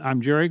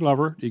 I'm Jere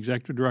Glover, the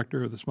Executive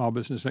Director of the Small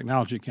Business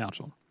Technology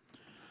Council.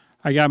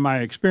 I got my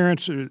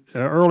experience,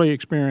 early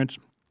experience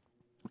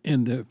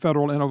in the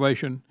federal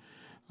innovation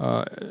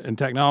and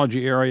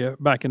technology area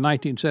back in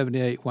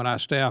 1978 when I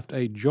staffed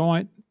a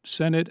joint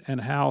Senate and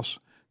House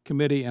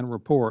committee and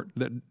report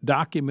that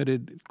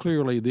documented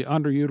clearly the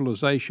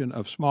underutilization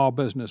of small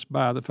business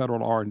by the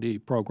federal R&D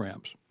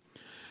programs.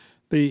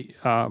 The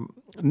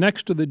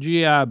next to the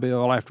GI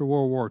Bill after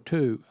World War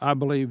II, I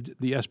believed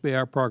the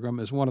SBIR program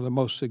is one of the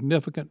most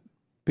significant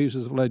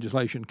pieces of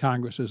legislation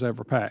Congress has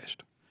ever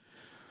passed.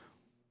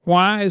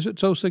 Why is it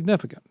so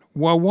significant?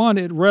 Well, one,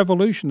 it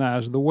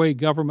revolutionized the way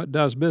government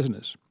does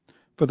business.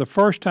 For the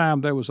first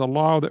time, there was a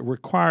law that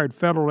required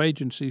federal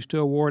agencies to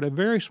award a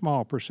very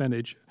small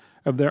percentage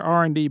of their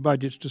R&D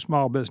budgets to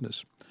small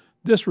business.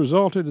 This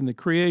resulted in the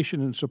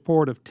creation and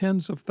support of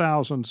tens of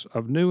thousands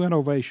of new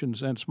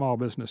innovations and small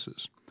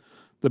businesses.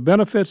 The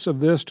benefits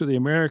of this to the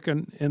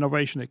American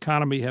innovation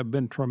economy have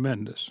been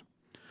tremendous.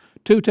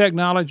 Two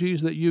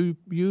technologies that you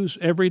use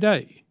every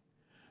day.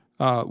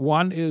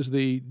 One is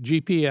the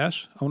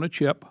GPS on a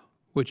chip,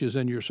 which is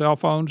in your cell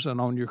phones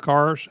and on your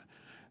cars,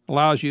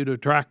 allows you to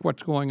track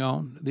what's going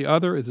on. The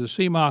other is the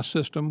CMOS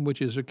system,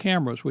 which is the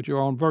cameras, which are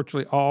on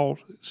virtually all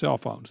cell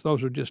phones.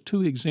 Those are just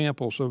two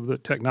examples of the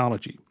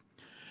technology.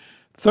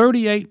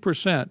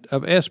 38%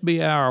 of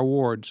SBIR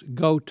awards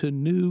go to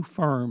new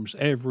firms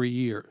every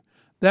year.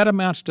 That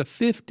amounts to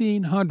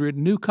 1,500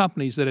 new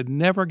companies that had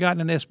never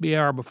gotten an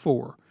SBIR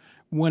before,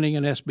 winning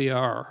an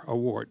SBIR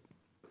award.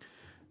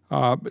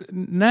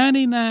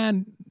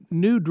 99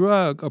 new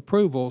drug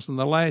approvals in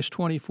the last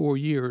 24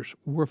 years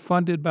were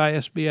funded by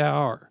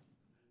SBIR.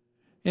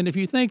 And if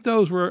you think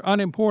those were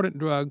unimportant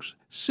drugs,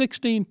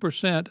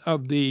 16%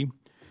 of the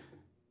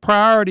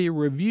priority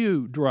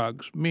review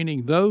drugs,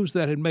 meaning those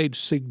that had made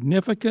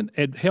significant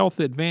health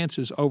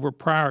advances over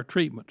prior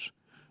treatments,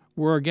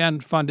 were again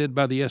funded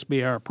by the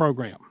SBIR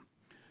program.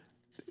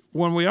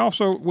 When we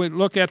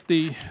look at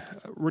the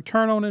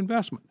return on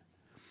investment,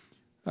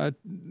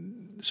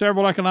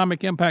 several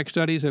economic impact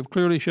studies have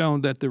clearly shown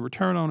that the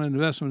return on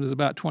investment is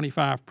about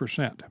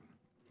 25%.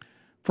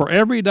 For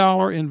every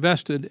dollar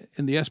invested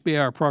in the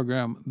SBIR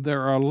program,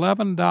 there are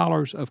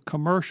 $11 of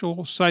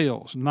commercial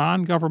sales,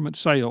 non-government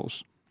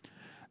sales,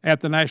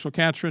 at the National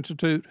Cancer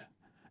Institute,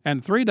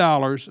 and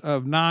 $3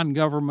 of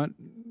non-government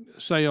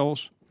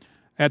sales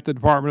at the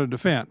Department of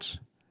Defense.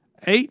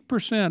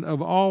 8%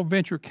 of all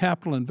venture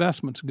capital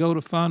investments go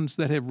to funds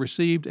that have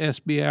received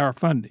SBIR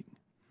funding.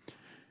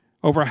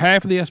 Over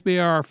half of the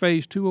SBIR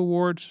Phase 2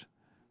 awards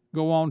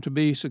go on to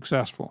be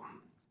successful.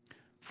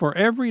 For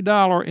every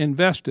dollar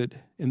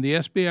invested in the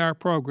SBIR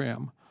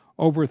program,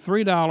 over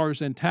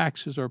 $3 in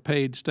taxes are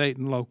paid state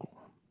and local.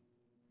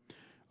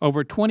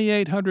 Over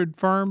 2,800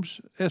 firms,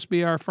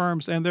 SBIR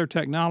firms, and their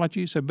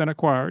technologies have been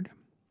acquired.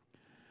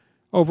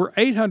 Over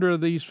 800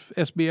 of these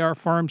SBIR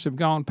firms have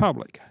gone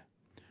public.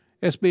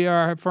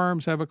 SBIR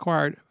firms have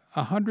acquired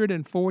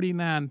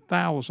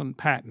 149,000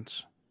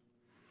 patents.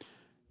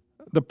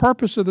 The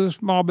purpose of the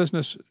Small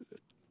Business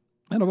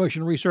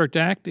Innovation Research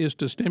Act is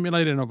to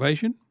stimulate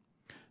innovation,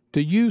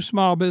 to use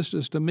small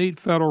business to meet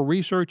federal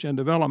research and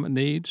development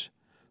needs,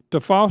 to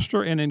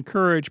foster and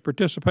encourage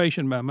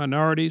participation by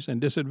minorities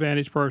and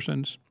disadvantaged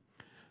persons,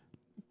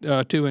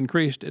 to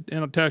increase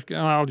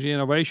technology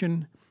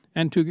innovation,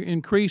 and to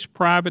increase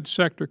private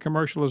sector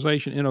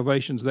commercialization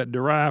innovations that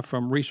derive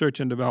from research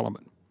and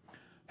development.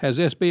 Has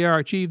SBIR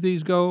achieved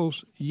these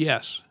goals?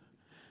 Yes.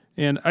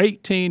 In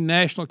 18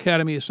 National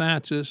Academy of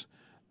Sciences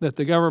that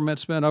the government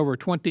spent over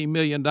 $20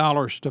 million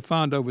to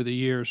fund over the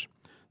years,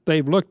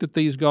 they've looked at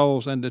these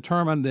goals and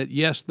determined that,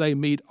 yes, they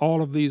meet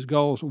all of these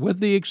goals, with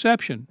the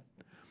exception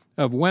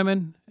of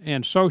women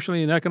and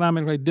socially and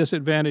economically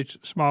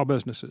disadvantaged small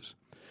businesses.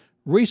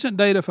 Recent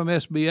data from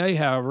SBA,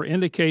 however,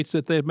 indicates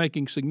that they're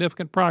making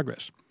significant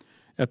progress.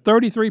 A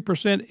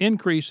 33%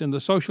 increase in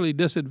the socially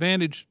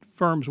disadvantaged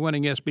firms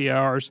winning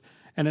SBIRs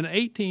and an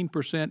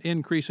 18%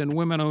 increase in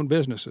women-owned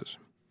businesses.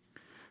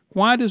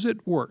 Why does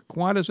it work?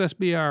 Why does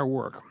SBIR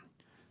work?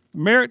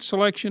 Merit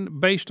selection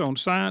based on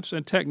science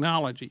and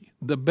technology.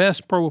 The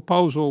best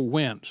proposal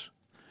wins.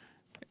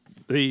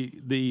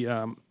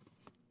 It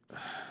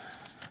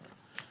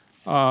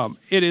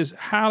is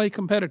highly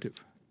competitive,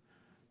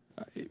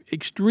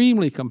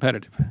 extremely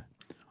competitive.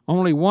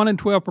 Only 1 in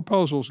 12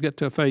 proposals get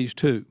to phase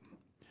 2.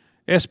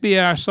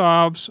 SBIR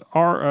solves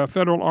our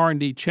federal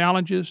R&D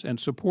challenges and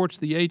supports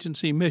the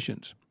agency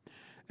missions.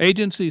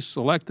 Agencies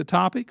select the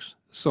topics,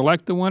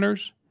 select the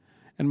winners,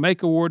 and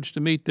make awards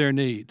to meet their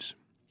needs.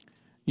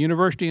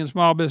 University and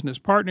small business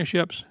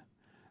partnerships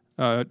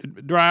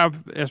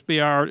drive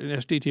SBIR and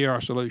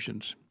STTR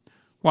solutions.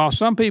 While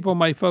some people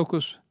may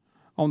focus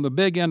on the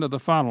big end of the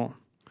funnel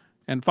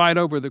and fight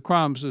over the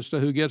crumbs as to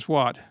who gets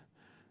what,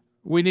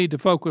 we need to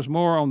focus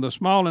more on the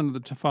small end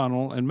of the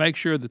funnel and make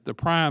sure that the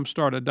primes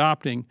start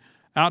adopting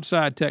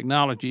outside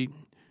technology,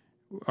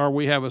 or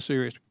we have a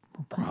serious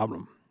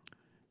problem.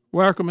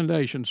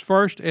 Recommendations.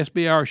 First,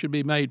 SBIR should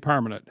be made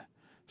permanent.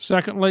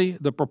 Secondly,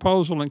 the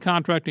proposal and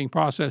contracting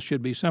process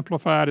should be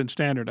simplified and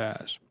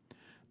standardized.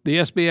 The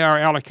SBIR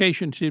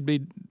allocation should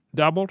be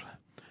doubled,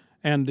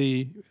 and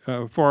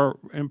for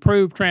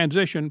improved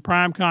transition,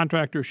 prime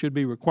contractors should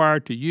be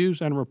required to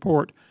use and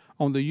report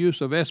on the use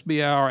of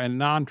SBIR and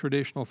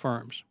non-traditional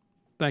firms.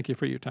 Thank you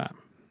for your time.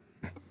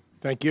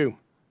 Thank you.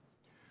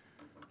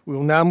 We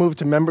will now move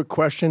to member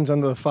questions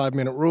under the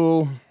 5-minute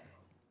rule.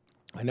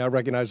 I now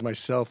recognize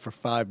myself for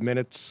 5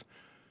 minutes.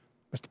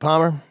 Mr.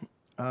 Palmer,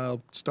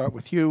 I'll start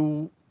with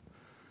you.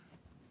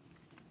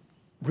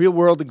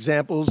 Real-world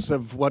examples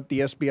of what the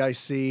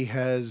SBIC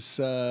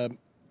has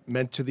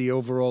meant to the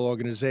overall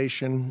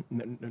organization,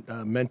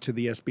 meant to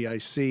the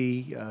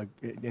SBIC,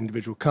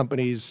 individual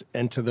companies,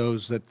 and to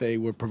those that they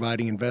were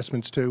providing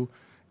investments to,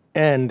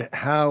 and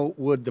how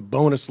would the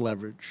bonus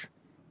leverage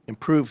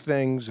improve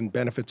things and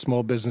benefit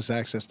small business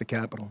access to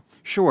capital?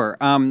 Sure.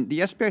 The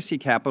SBIC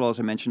capital, as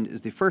I mentioned,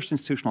 is the first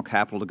institutional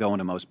capital to go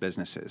into most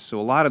businesses. So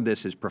a lot of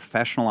this is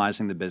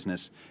professionalizing the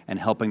business and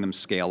helping them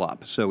scale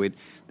up. So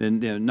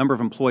the number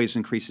of employees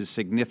increases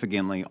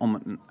significantly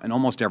in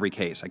almost every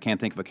case. I can't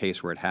think of a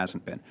case where it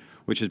hasn't been,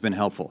 which has been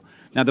helpful.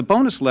 Now, the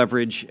bonus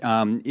leverage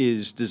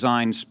is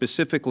designed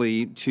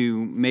specifically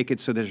to make it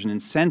so there's an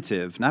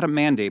incentive, not a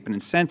mandate, but an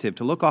incentive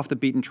to look off the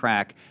beaten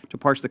track to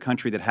parts of the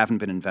country that haven't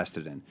been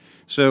invested in.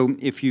 So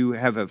if you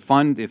have a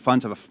fund, the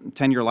funds have a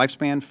 10-year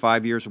lifespan,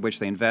 5 years of which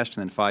they invest,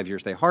 and then 5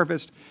 years they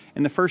harvest.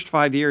 In the first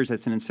 5 years,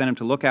 it's an incentive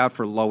to look out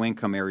for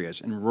low-income areas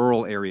and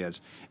rural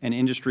areas and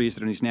industries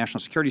that are in these national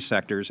security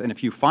sectors. And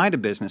if you find a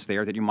business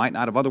there that you might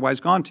not have otherwise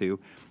gone to,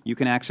 you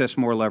can access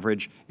more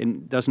leverage.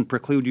 It doesn't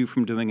preclude you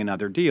from doing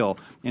another deal.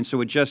 And so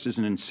it just is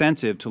an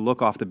incentive to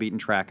look off the beaten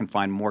track and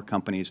find more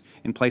companies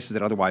in places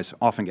that otherwise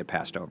often get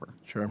passed over.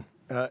 Sure.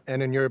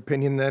 And in your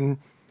opinion, then,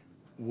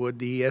 would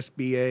the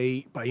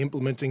SBA, by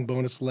implementing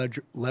bonus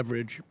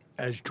leverage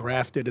as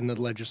drafted in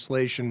the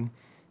legislation,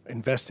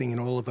 Investing in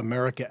All of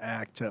America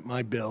Act,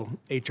 my bill,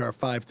 H.R.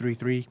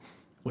 533,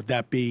 would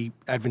that be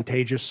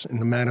advantageous in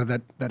the manner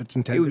that it's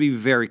intended? It would be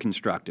very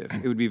constructive.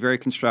 It would be very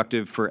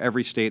constructive for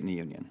every state in the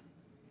union.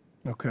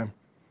 Okay.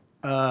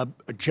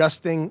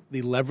 Adjusting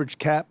the leverage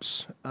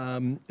caps,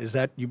 is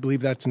that, you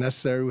believe that's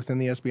necessary within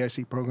the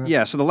SBIC program?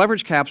 Yeah, so the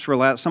leverage caps were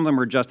allowed, some of them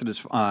were adjusted as,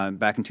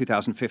 back in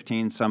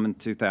 2015, some in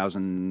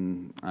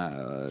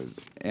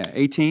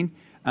 2018.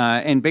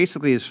 And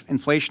basically, as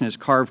inflation has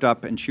carved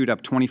up and chewed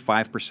up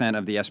 25%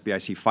 of the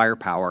SBIC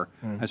firepower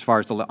as far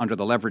as under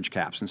the leverage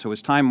caps. And so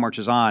as time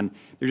marches on,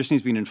 there just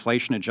needs to be an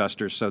inflation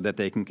adjuster so that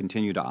they can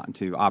continue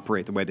to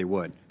operate the way they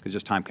would, because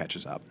just time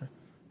catches up.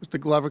 Mr.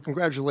 Glover,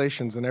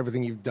 congratulations on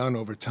everything you've done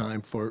over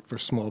time for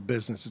small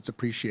business. It's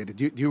appreciated.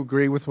 Do you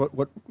agree with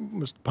what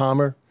Mr.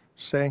 Palmer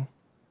is saying?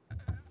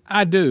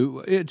 I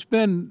do. It's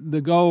been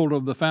the goal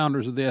of the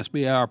founders of the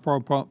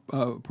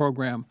SBIR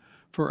program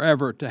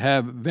forever to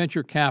have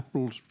venture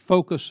capitals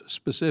focus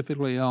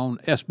specifically on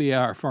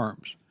SBIR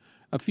firms.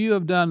 A few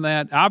have done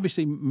that.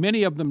 Obviously,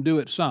 many of them do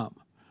it some.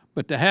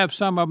 But to have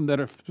some of them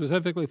that are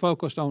specifically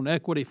focused on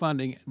equity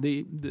funding,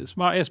 the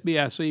small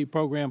SBIC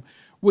program,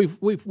 we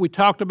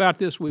talked about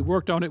this, we've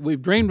worked on it,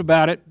 we've dreamed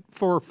about it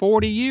for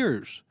 40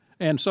 years.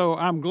 And so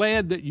I'm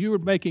glad that you are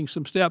making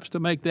some steps to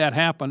make that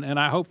happen, and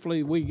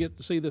hopefully we get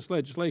to see this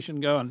legislation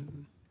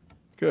going.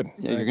 Good.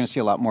 Yeah, you're going to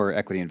see a lot more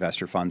equity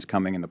investor funds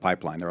coming in the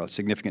pipeline. There are a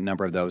significant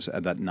number of those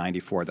at that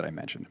 94 that I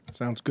mentioned.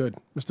 Sounds good.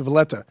 Mr.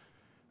 Valletta,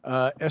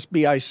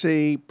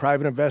 SBIC,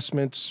 private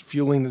investments,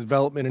 fueling the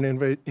development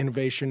and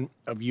innovation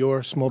of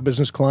your small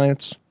business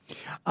clients?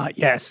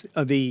 Yes.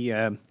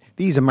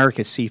 These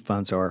America C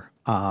funds are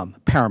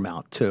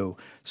paramount to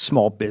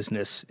small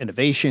business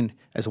innovation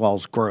as well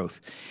as growth.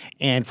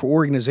 And for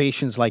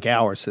organizations like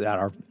ours that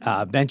are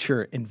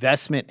venture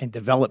investment and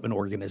development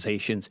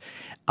organizations,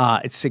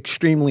 it's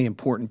extremely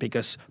important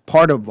because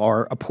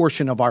a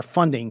portion of our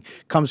funding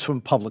comes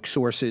from public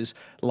sources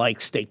like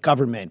state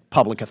government,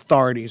 public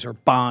authorities or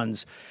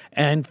bonds,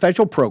 and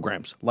federal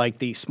programs like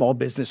the Small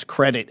Business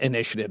Credit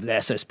Initiative, the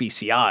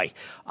SSBCI,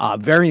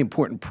 very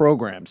important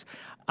programs.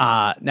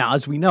 Now,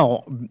 as we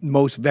know,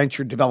 most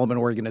venture development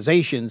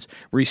organizations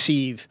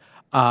receive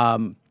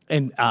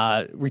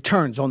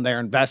returns on their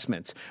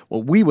investments.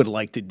 What we would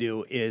like to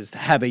do is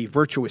have a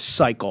virtuous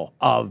cycle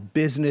of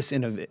business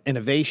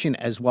innovation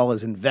as well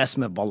as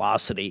investment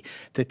velocity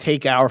to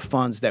take our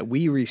funds that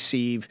we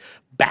receive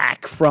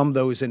back from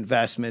those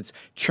investments,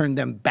 turn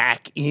them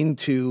back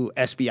into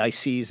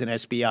SBICs and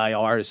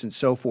SBIRs and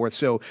so forth.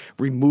 So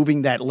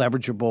removing that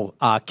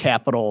leverageable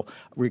capital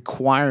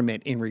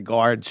requirement in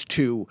regards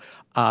to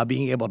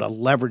being able to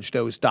leverage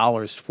those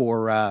dollars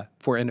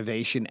for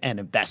innovation and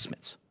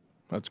investments.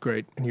 That's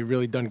great. And you've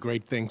really done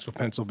great things for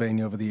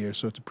Pennsylvania over the years,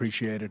 so it's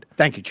appreciated.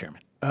 Thank you,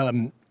 Chairman.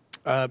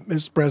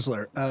 Ms.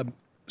 Bresler,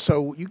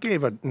 so you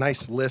gave a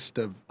nice list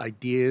of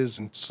ideas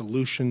and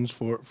solutions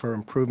for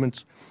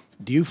improvements.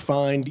 Do you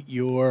find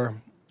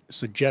your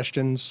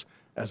suggestions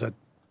as a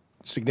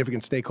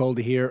significant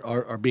stakeholder here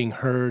are being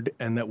heard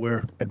and that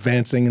we're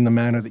advancing in the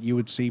manner that you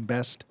would see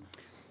best?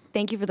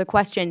 Thank you for the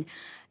question.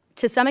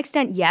 To some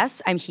extent,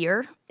 yes, I'm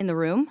here in the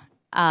room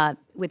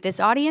with this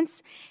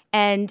audience.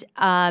 And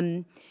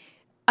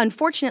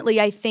unfortunately,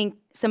 I think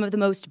some of the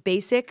most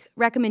basic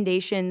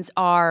recommendations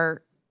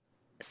are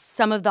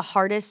some of the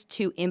hardest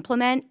to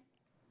implement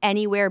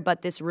anywhere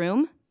but this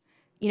room.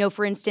 You know,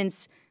 for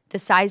instance, the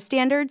size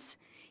standards.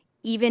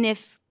 Even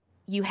if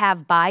you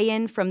have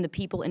buy-in from the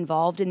people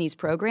involved in these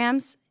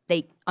programs,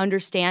 they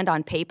understand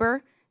on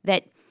paper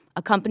that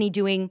a company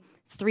doing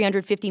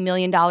 $350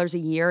 million a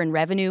year in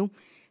revenue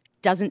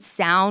doesn't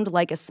sound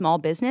like a small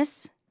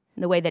business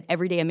in the way that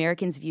everyday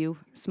Americans view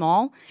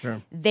small.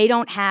 Sure. They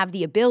don't have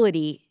the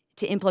ability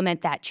to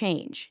implement that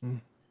change.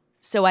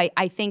 So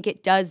I think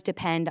it does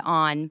depend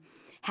on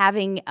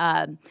having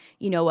a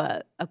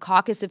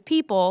caucus of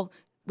people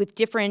with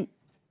different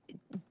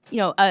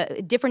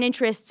different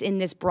interests in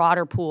this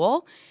broader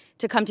pool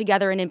to come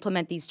together and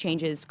implement these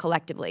changes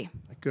collectively.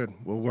 Good.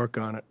 We'll work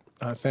on it.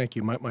 Thank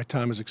you. My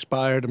time has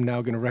expired. I'm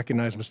now going to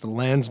recognize Mr.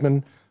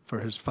 Landsman for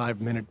his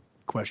 5-minute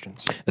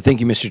questions. Thank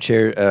you, Mr.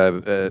 Chair.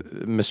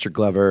 Mr.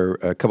 Glover,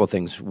 a couple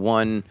things.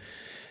 One,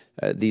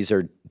 these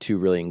are two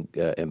really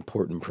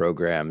important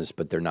programs,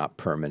 but they're not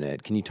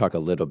permanent. Can you talk a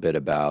little bit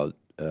about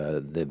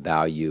the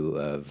value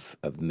of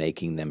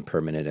making them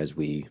permanent as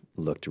we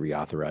look to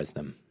reauthorize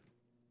them?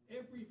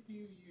 Every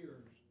few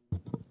years,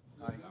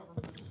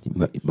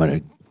 You want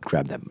to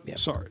grab that? Yeah.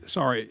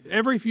 Sorry.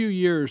 Every few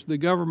years, the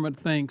government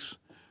thinks,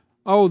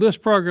 oh, this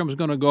program is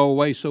going to go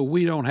away, so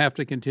we don't have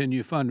to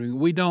continue funding.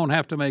 We don't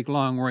have to make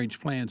long-range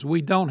plans.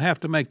 We don't have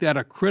to make that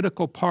a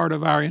critical part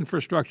of our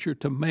infrastructure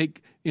to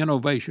make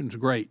innovations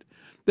great.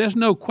 There's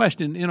no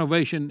question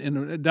innovation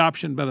and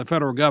adoption by the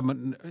federal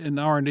government in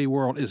the R&D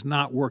world is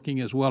not working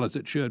as well as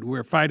it should.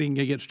 We're fighting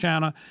against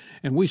China,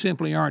 and we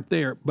simply aren't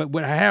there. But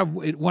we have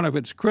one of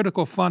its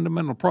critical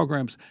fundamental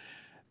programs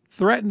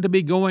threaten to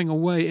be going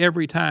away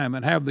every time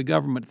and have the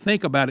government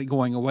think about it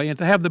going away, and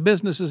to have the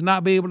businesses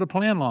not be able to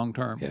plan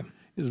long-term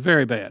is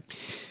very bad.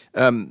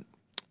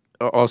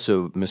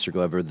 Also, Mr.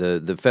 Glover,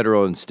 the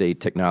federal and state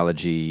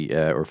technology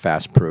or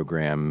FAST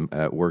program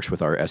works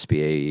with our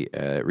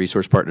SBA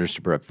resource partners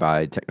to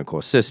provide technical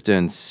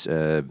assistance.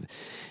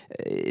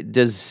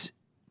 Does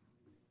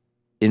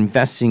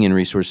investing in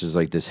resources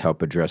like this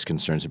help address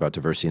concerns about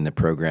diversity in the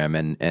program?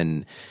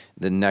 And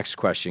the next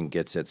question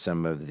gets at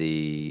some of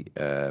the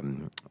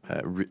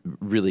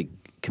really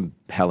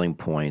compelling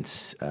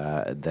points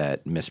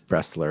that Ms.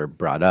 Bresler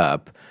brought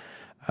up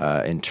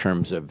in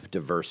terms of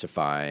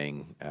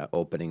diversifying,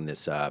 opening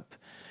this up.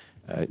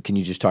 Can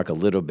you just talk a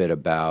little bit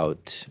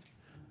about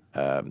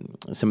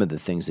some of the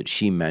things that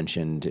she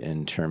mentioned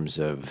in terms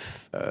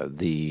of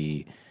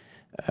the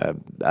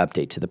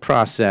update to the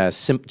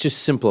process,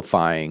 just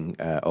simplifying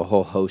a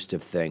whole host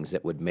of things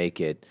that would make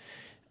it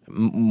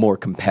more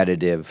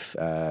competitive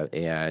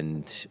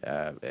and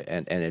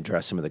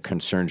address some of the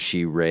concerns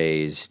she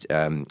raised.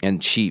 And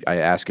I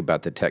ask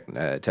about the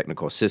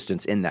technical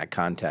assistance in that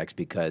context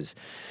because,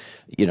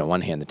 you know, on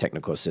one hand, the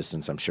technical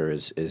assistance I'm sure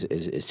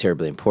is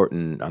terribly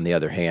important. On the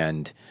other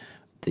hand,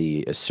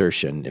 the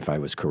assertion, if I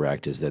was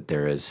correct, is that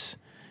there is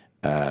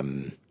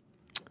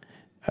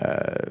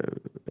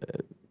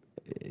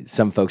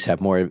some folks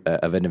have more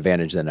of an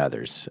advantage than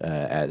others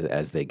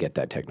as they get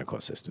that technical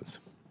assistance.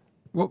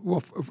 Well,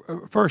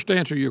 first to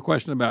answer your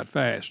question about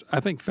FAST, I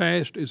think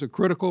FAST is a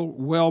critical,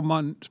 well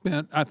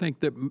spent. I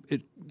think that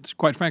it's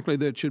quite frankly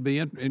that it should be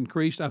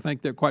increased. I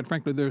think that quite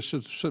frankly there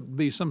should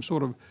be some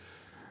sort of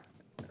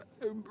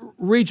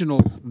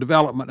regional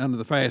development under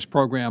the FAST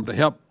program to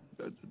help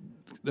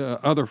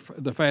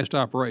the FAST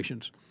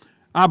operations.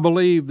 I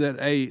believe that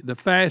the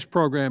FAST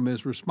program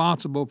is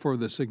responsible for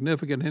the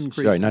significant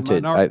increase.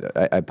 Sorry,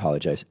 I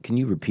apologize. Can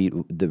you repeat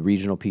the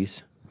regional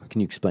piece? Can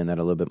you explain that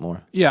a little bit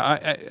more?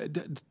 Yeah,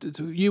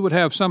 you would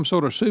have some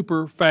sort of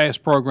super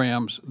FAST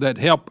programs that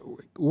help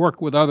work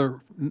with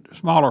other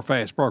smaller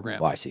FAST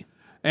programs. Oh, I see.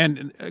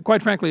 And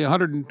quite frankly,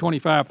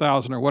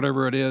 $125,000 or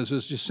whatever it is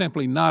just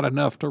simply not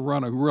enough to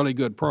run a really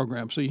good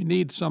program. So you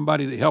need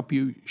somebody to help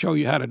you, show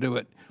you how to do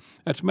it.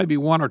 That's maybe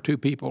 1 or 2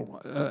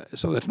 people,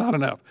 so that's not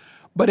enough.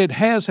 But it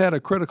has had a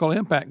critical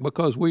impact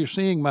because we're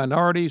seeing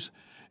minorities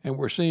and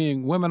we're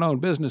seeing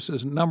women-owned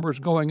businesses numbers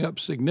going up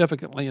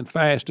significantly and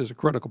fast is a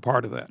critical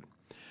part of that.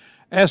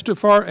 As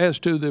far as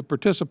to the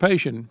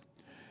participation,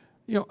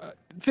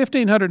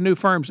 1,500 new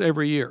firms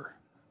every year.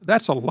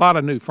 That's a lot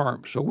of new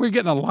firms. So we're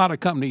getting a lot of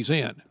companies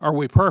in. Are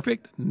we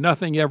perfect?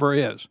 Nothing ever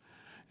is.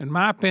 In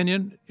my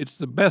opinion, it's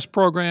the best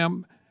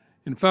program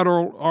in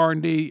federal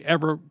R&D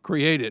ever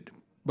created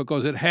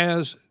because it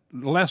has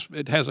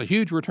a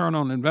huge return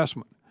on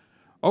investment.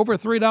 Over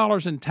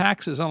 $3 in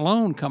taxes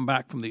alone come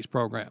back from these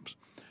programs.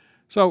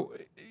 So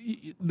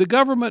the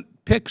government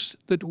picks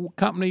the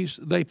companies,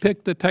 they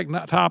pick the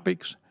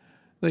topics,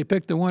 they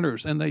pick the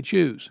winners, and they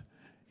choose.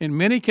 In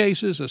many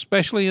cases,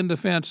 especially in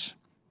defense,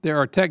 there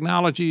are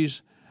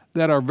technologies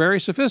that are very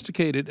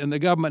sophisticated, and the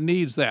government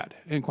needs that.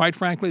 And quite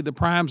frankly, the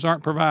primes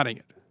aren't providing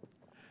it.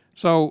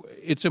 So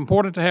it's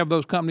important to have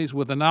those companies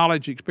with the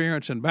knowledge,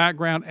 experience, and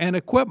background, and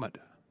equipment,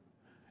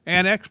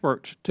 and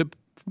experts to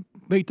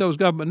meet those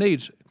government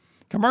needs.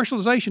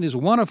 Commercialization is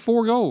one of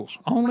 4 goals,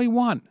 only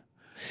one,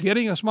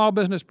 getting a small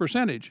business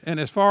percentage. And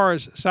as far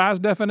as size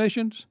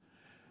definitions,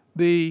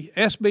 the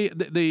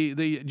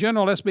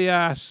general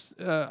SBI,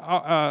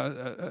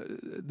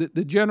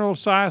 the general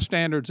size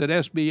standards at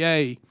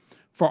SBA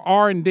for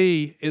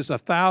R&D is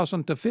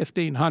 1,000 to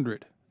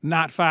 1,500,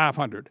 not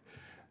 500.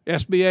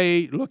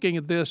 SBA, looking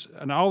at this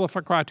and all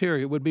the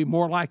criteria, would be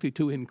more likely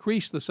to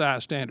increase the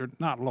size standard,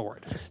 not lower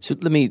it. So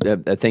let me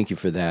thank you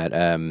for that.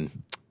 I'm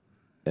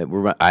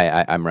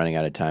running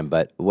out of time,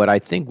 but what I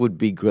think would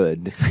be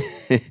good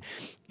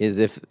is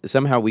if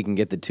somehow we can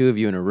get the 2 of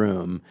you in a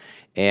room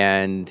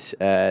and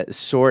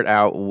sort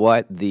out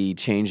what the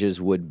changes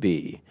would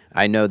be.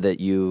 I know that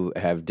you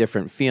have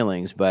different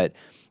feelings, but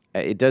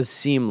it does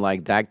seem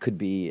like that could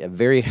be a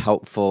very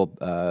helpful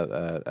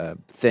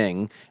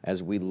thing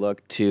as we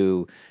look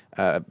to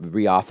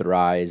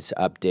reauthorize,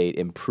 update,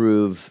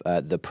 improve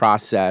the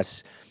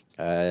process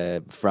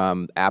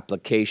from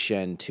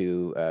application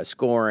to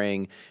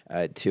scoring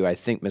to, I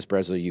think, Ms.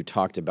 Bresler, you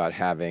talked about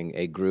having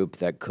a group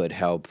that could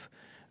help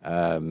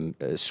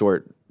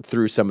sort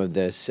through some of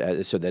this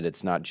so that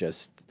it's not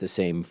just the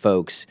same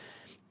folks.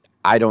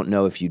 I don't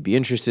know if you'd be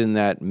interested in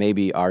that.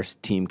 Maybe our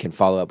team can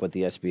follow up with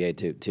the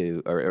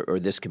SBA or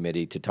this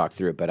committee to talk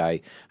through it, but I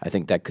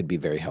think that could be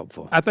very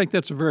helpful. I think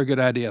that's a very good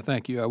idea.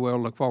 Thank you. I will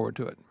look forward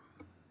to it.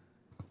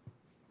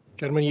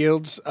 Gentleman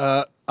yields.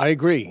 I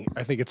agree.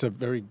 I think it's a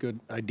very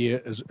good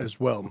idea as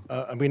well.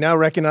 We now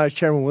recognize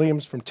Chairman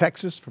Williams from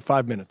Texas for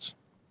 5 minutes.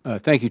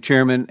 Thank you,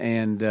 Chairman.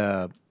 And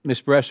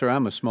Ms. Bresler,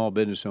 I'm a small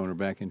business owner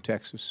back in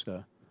Texas,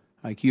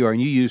 like you are,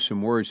 and you used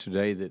some words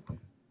today that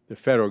the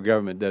federal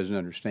government doesn't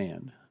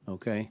understand.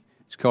 Okay,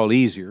 it's called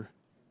easier,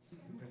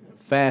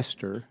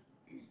 faster,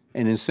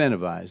 and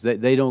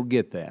incentivized. They don't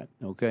get that.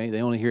 Okay,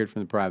 they only hear it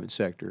from the private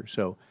sector.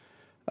 So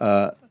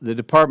the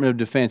Department of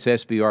Defense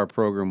SBIR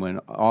program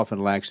often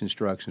lacks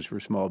instructions for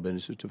small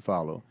businesses to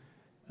follow.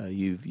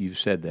 You've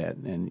said that,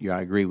 and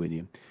I agree with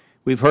you.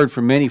 We've heard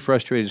from many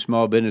frustrated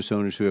small business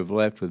owners who have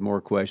left with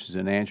more questions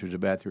than answers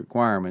about the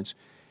requirements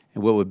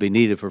and what would be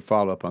needed for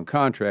follow-up on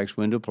contracts,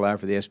 when to apply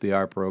for the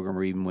SBIR program,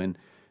 or even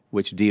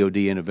which DOD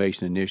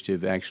innovation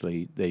initiative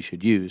actually they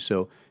should use.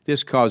 So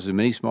this causes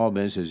many small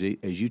businesses,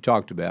 as you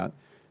talked about,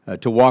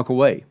 to walk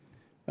away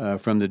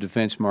from the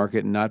defense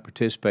market and not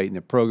participate in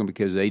the program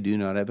because they do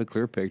not have a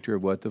clear picture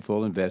of what the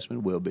full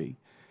investment will be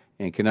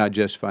and cannot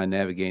justify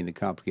navigating the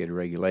complicated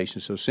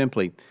regulations. So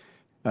simply,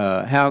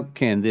 how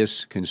can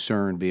this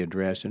concern be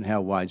addressed, and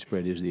how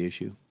widespread is the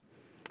issue?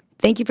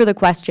 Thank you for the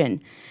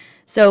question.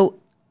 So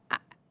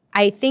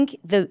I think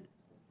the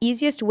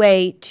easiest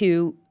way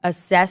to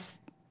assess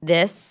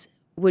this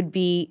would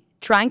be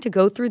trying to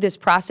go through this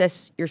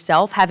process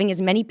yourself, having as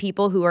many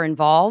people who are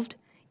involved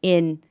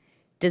in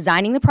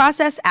designing the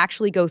process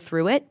actually go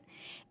through it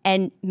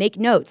and make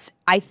notes.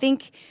 I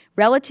think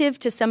relative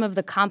to some of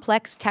the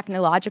complex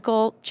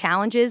technological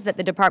challenges that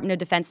the Department of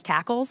Defense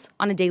tackles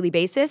on a daily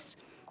basis,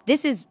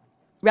 this is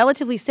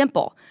relatively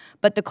simple,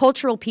 but the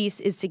cultural piece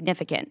is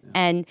significant.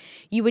 And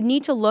you would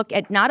need to look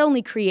at not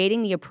only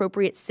creating the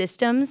appropriate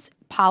systems,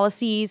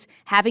 policies,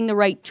 having the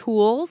right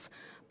tools,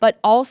 but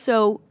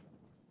also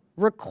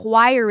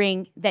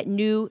requiring that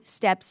new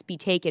steps be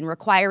taken,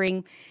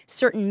 requiring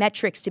certain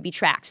metrics to be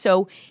tracked.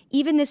 So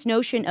even this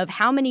notion of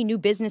how many new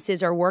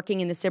businesses are working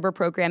in the SBIR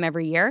program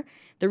every year,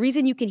 the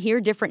reason you can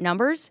hear different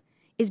numbers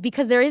is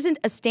because there isn't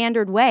a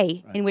standard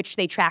way in which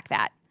they track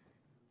that,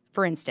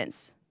 for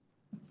instance.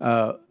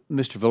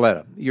 Mr.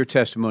 Valletta, your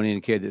testimony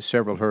indicated that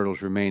several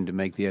hurdles remain to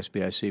make the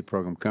SBIC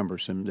program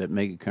cumbersome,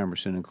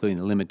 including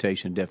the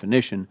limitation and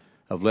definition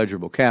of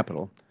legible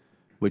capital,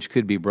 which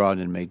could be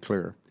broadened and made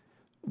clearer.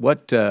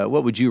 What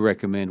would you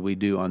recommend we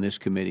do on this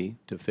committee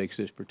to fix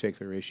this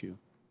particular issue?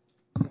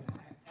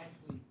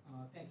 Actually,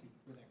 thank you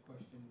for that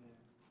question,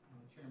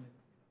 Chairman.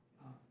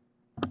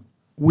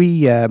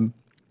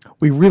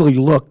 we really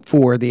look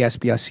for the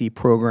SBIC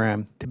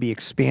program to be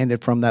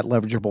expanded from that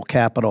leverageable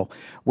capital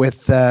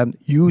with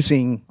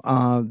using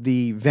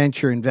the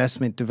venture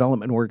investment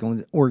development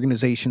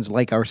organizations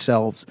like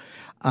ourselves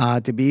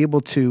to be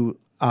able to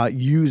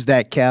use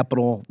that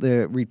capital,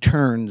 the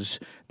returns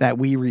that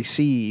we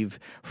receive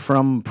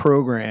from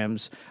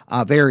programs,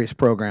 various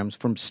programs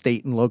from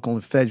state and local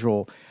and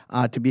federal,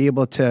 to be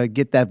able to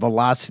get that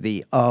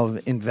velocity of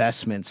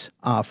investments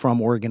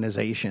from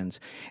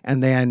organizations.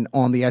 And then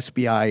on the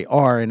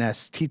SBIR and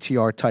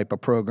STTR type of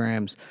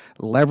programs,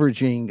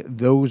 leveraging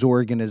those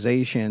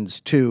organizations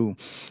to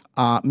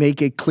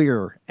make it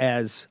clear,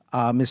 as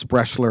Ms.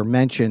 Bresler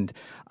mentioned,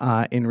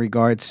 in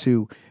regards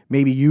to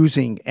maybe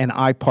using an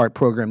IPART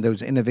program,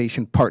 those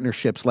innovation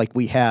partnerships like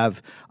we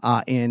have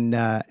in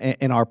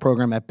our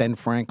program at Ben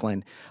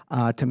Franklin,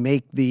 to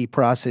make the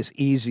process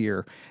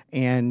easier,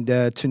 and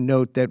to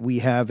note that we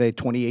have a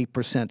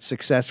 28%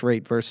 success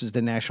rate versus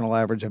the national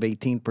average of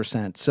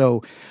 18%.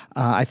 So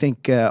I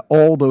think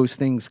all those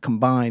things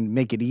combined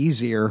make it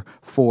easier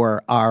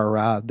for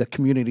the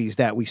communities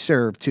that we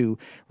serve to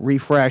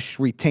refresh,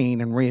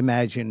 retain, and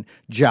reimagine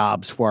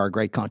jobs for our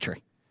great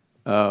country.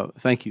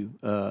 Thank you.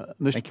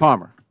 Mr.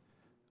 Palmer.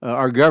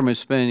 Our government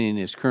spending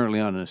is currently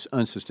on an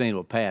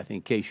unsustainable path,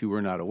 in case you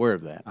were not aware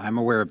of that. I'm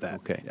aware of that.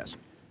 Okay. Yes.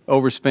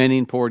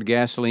 Overspending poured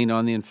gasoline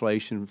on the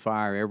inflation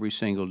fire every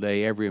single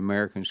day. Every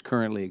American is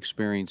currently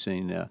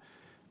experiencing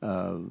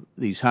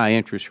these high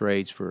interest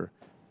rates for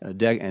and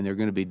they're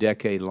going to be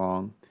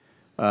decade-long.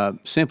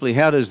 Simply,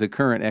 how does the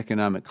current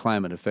economic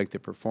climate affect the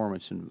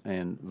performance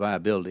and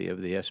viability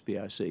of the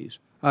SBICs?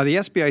 The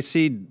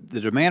SBIC, the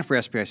demand for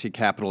SBIC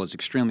capital is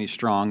extremely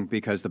strong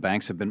because the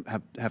banks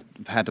have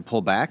had to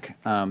pull back.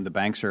 The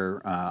banks are,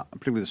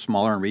 particularly the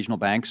smaller and regional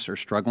banks, are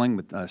struggling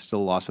with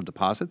still loss of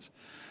deposits.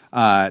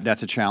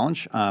 That's a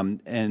challenge.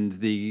 And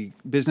the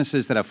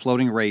businesses that have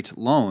floating rate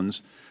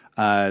loans,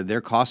 their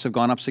costs have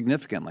gone up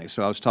significantly.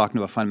 So I was talking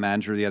to a fund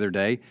manager the other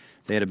day.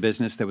 They had a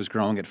business that was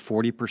growing at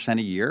 40%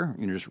 a year,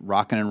 just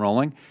rocking and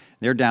rolling.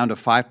 They're down to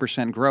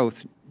 5%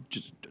 growth.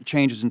 Just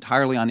changes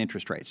entirely on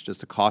interest rates, just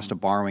the cost of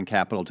borrowing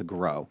capital to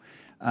grow,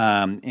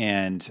 and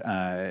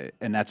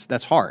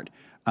that's hard.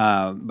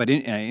 But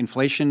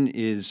inflation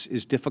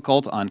is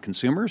difficult on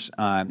consumers,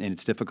 and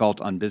it's difficult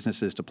on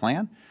businesses to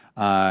plan,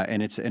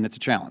 and it's a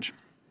challenge.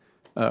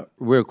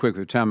 Real quick,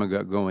 the time I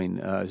got going,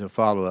 as a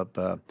follow-up,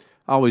 I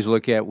always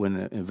look at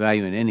when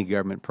evaluating any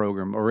government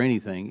program or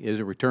anything is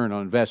a return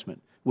on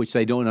investment, which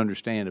they don't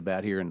understand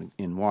about here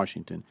in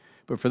Washington.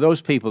 But for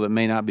those people that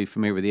may not be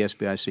familiar with the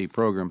SBIC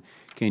program,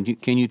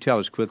 can you tell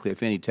us quickly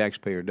if any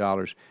taxpayer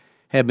dollars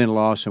have been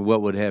lost and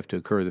what would have to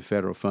occur the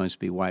federal funds to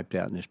be wiped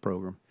out in this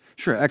program?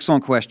 Sure,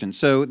 excellent question.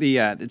 So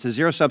it's a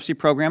zero subsidy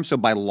program, so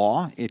by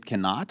law it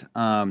cannot.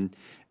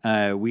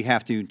 We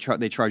have to.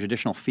 They charge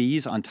additional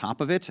fees on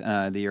top of it.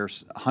 There are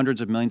hundreds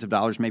of millions of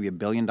dollars, maybe $1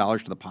 billion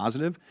to the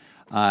positive,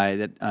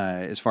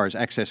 as far as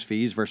excess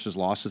fees versus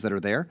losses that are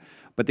there.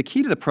 But the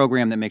key to the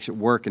program that makes it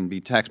work and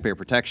be taxpayer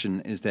protection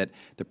is that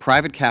the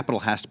private capital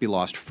has to be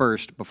lost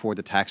first before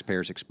the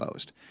taxpayer is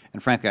exposed.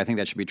 And frankly, I think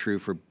that should be true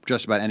for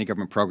just about any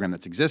government program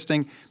that's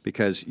existing,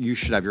 because you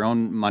should have your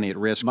own money at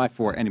risk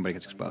before anybody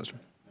gets exposed.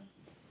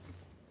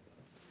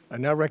 I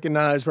now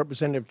recognize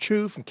Representative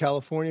Chu from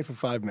California for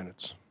 5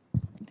 minutes.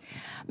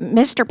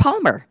 Mr.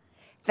 Palmer,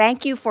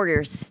 thank you for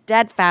your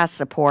steadfast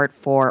support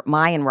for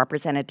my and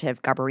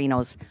Representative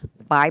Garbarino's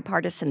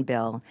bipartisan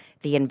bill,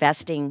 the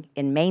Investing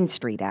in Main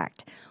Street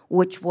Act,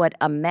 which would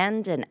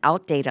amend an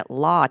outdated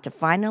law to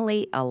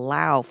finally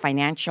allow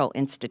financial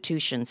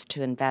institutions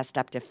to invest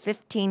up to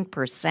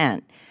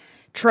 15%,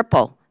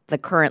 triple the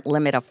current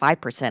limit of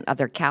 5% of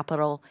their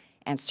capital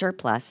and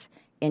surplus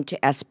into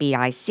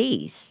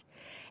SBICs.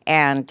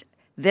 And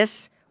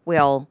this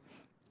will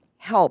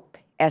help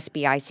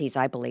SBICs,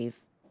 I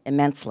believe,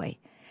 immensely.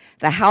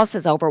 The House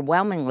has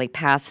overwhelmingly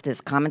passed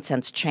this common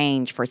sense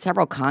change for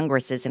several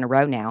Congresses in a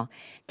row now.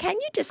 Can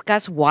you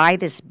discuss why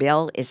this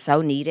bill is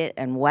so needed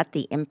and what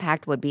the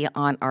impact would be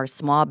on our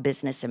small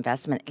business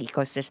investment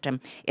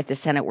ecosystem if the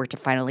Senate were to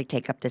finally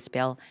take up this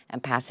bill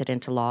and pass it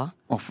into law?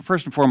 Well,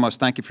 first and foremost,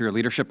 thank you for your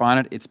leadership on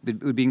it.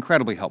 It would be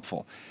incredibly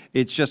helpful.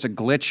 It's just a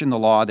glitch in the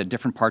law that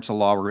different parts of the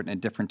law were written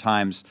at different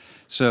times.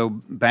 So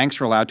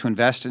banks are allowed to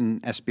invest in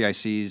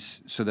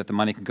SBICs so that the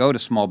money can go to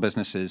small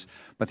businesses,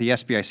 but the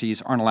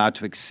SBICs aren't allowed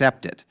to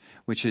accept it,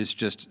 which is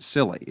just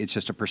silly. It's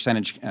just a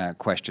percentage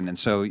question. And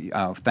so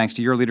thanks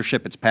to your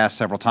leadership, it's passed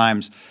several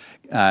times.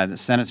 The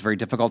Senate's very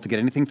difficult to get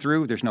anything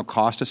through. There's no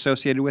cost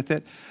associated with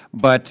it.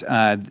 But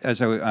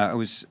as I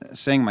was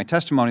saying in my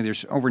testimony,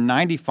 there's over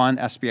 90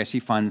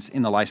 SBIC funds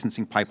in the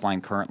licensing pipeline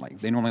currently.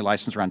 They normally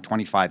license around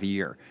 25 a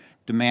year.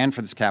 Demand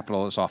for this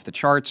capital is off the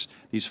charts.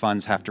 These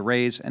funds have to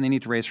raise, and they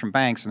need to raise from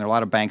banks. And there are a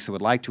lot of banks that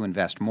would like to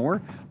invest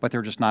more, but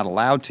they're just not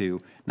allowed to,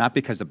 not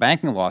because the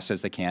banking law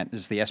says they can't,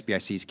 it's the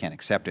SBICs can't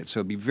accept it. So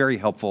it would be very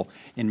helpful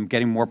in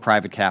getting more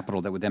private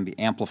capital that would then be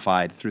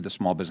amplified through the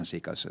small business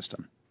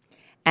ecosystem.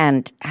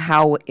 And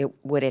how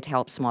would it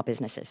help small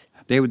businesses?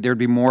 There'd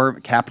be more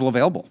capital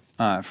available.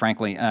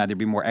 frankly. There'd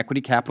be more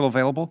equity capital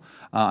available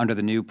under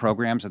the new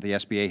programs that the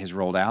SBA has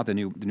rolled out, the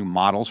new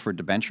models for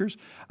debentures.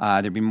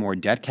 There'd be more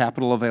debt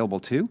capital available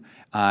too,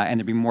 and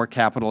there'd be more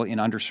capital in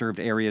underserved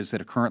areas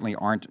that currently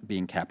aren't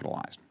being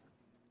capitalized.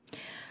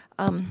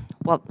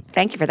 Well,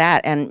 thank you for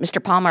that. And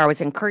Mr. Palmer, I was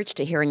encouraged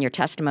to hear in your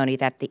testimony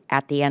that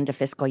at the end of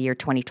fiscal year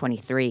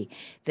 2023,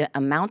 the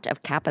amount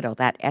of capital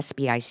that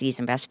SBICs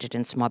invested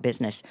in small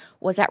business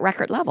was at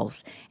record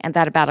levels, and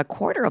that about a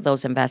quarter of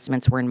those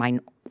investments were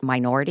in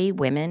minority,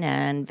 women,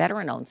 and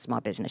veteran-owned small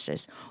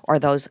businesses, or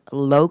those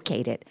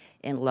located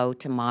in low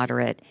to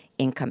moderate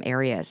income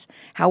areas.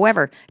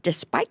 However,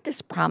 despite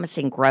this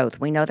promising growth,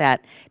 we know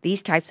that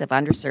these types of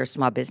underserved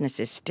small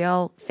businesses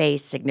still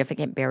face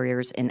significant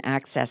barriers in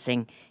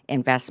accessing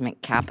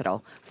investment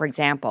capital. For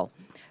example,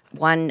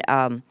 one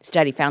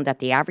study found that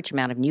the average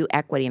amount of new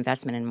equity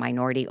investment in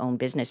minority-owned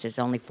businesses is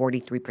only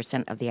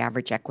 43% of the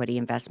average equity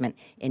investment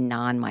in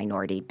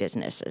non-minority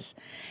businesses.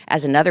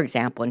 As another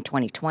example, in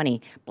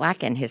 2020,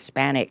 Black and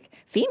Hispanic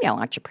female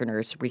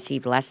entrepreneurs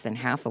received less than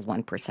half of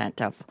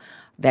 1% of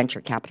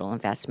venture capital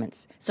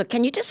investments. So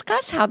can you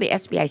discuss how the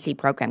SBIC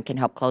program can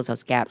help close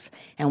those gaps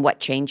and what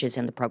changes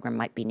in the program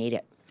might be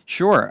needed?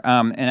 Sure.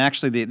 And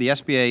actually, the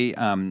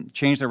SBA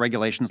changed their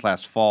regulations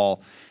last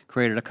fall,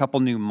 created a couple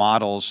new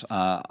models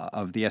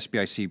of the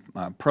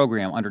SBIC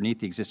program underneath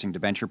the existing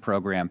debenture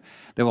program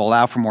that will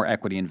allow for more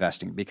equity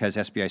investing, because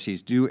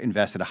SBICs do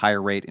invest at a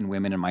higher rate in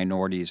women and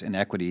minorities in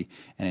equity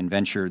and in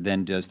venture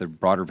than does the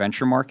broader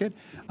venture market.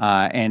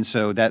 And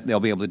so that they'll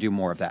be able to do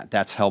more of that.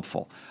 That's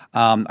helpful.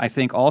 I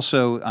think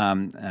also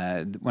one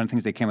of the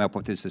things they came up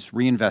with is this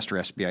reinvestor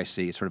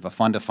SBIC, sort of a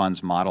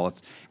fund-to-funds model.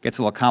 It gets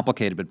a little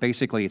complicated, but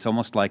basically it's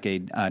almost like a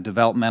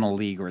developmental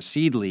league or a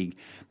seed league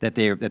that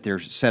they're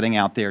setting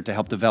out there to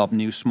help develop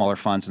new smaller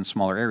funds in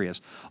smaller areas.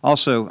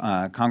 Also,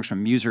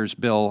 Congressman Meuser's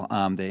bill,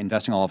 the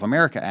Investing All of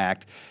America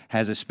Act,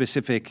 has a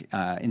specific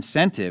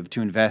incentive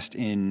to invest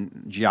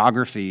in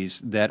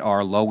geographies that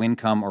are low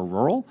income or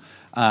rural.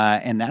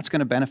 And that's going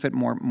to benefit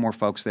more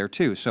folks there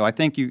too. So I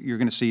think you're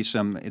going to see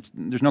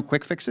there's no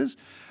quick fixes,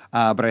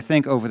 but I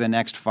think over the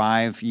next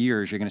 5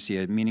 years you're going to see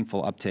a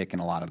meaningful uptick in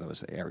a lot of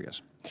those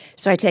areas.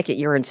 So I take it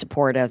you're in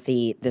support of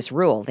this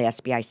rule, the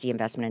SBIC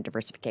Investment and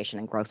Diversification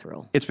and Growth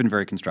Rule. It's been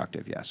very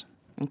constructive, yes.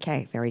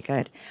 Okay, very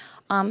good.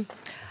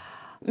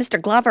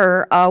 Mr.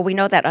 Glover, we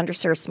know that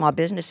underserved small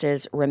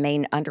businesses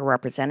remain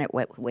underrepresented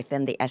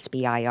within the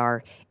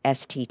SBIR,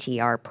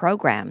 STTR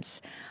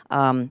programs.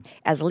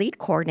 As lead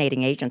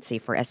coordinating agency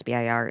for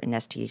SBIR and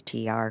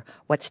STTR,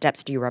 what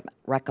steps do you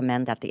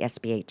recommend that the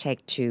SBA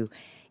take to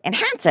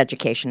enhance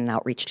education and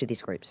outreach to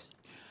these groups?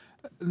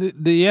 The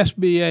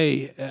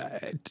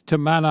SBA, to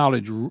my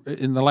knowledge,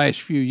 in the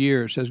last few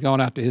years has gone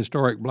out to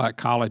historic black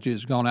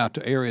colleges, gone out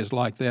to areas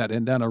like that,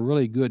 and done a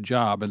really good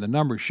job, and the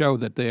numbers show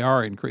that they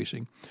are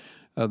increasing.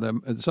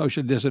 The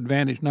socially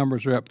disadvantaged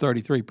numbers are up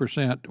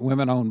 33%.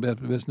 Women-owned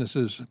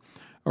businesses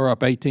are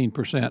up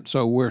 18%.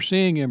 So we're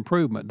seeing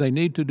improvement. They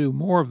need to do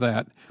more of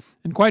that.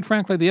 And quite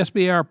frankly, the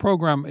SBIR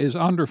program is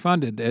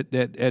underfunded at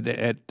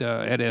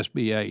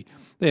SBA.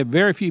 They have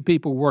very few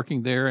people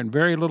working there and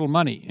very little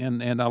money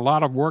and a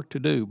lot of work to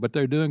do, but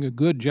they're doing a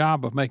good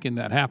job of making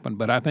that happen.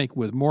 But I think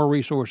with more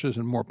resources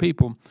and more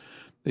people,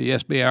 the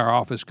SBIR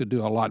office could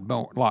do a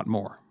lot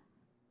more.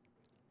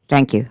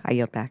 Thank you. I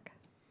yield back.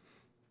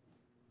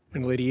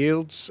 And Lady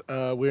yields.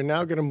 We're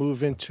now going to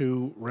move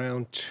into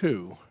round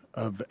 2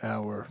 of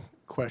our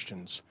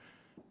questions.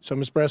 So,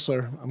 Ms.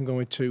 Bresler, I'm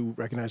going to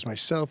recognize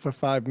myself for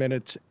 5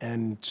 minutes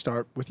and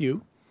start with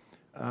you.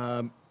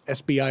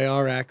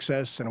 SBIR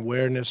access and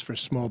awareness for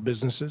small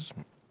businesses.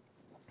 I'm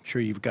sure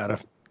you've got a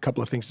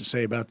couple of things to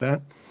say about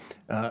that,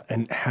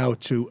 and how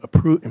to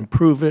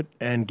improve it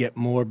and get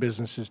more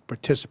businesses to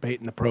participate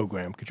in the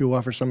program. Could you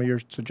offer some of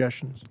your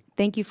suggestions?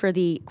 Thank you for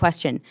the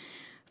question.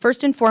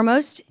 First and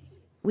foremost,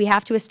 we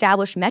have to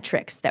establish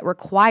metrics that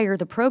require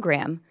the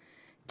program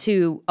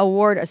to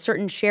award a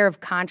certain share of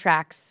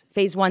contracts,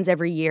 phase ones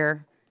every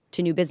year,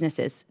 to new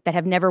businesses that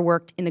have never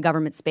worked in the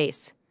government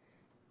space.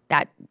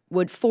 That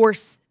would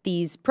force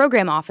these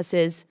program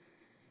offices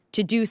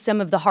to do some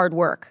of the hard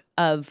work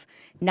of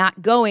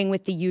not going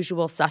with the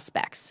usual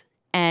suspects.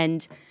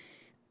 And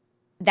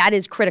that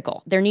is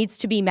critical. There needs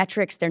to be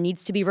metrics, there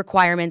needs to be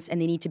requirements,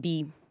 and they need to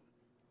be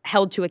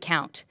held to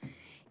account.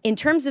 In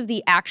terms of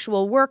the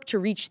actual work to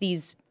reach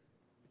these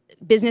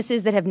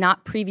businesses that have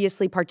not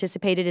previously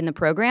participated in the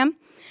program,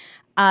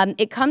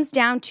 it comes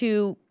down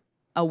to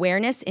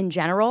awareness in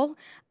general.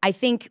 I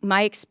think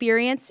my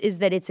experience is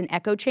that it's an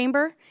echo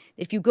chamber.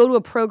 If you go to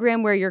a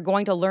program where you're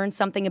going to learn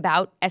something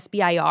about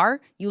SBIR,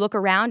 you look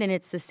around and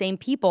it's the same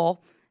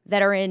people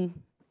that are in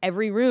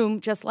every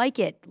room just like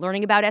it,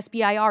 learning about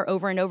SBIR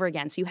over and over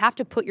again. So you have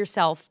to put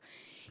yourself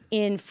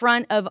in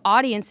front of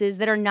audiences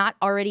that are not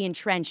already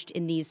entrenched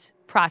in these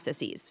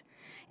processes.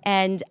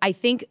 And I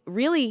think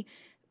really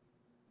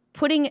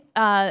putting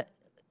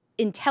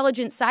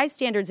intelligent size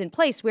standards in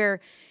place where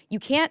you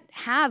can't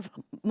have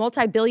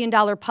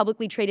multi-billion-dollar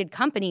publicly traded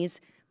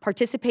companies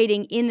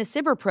participating in the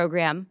SBIR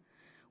program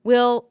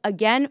will,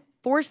 again,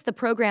 force the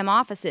program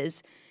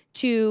offices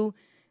to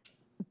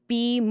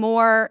be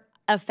more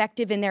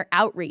effective in their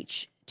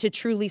outreach to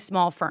truly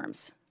small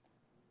firms?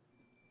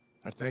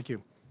 All right, thank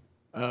you.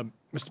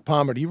 Mr.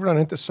 Palmer, do you run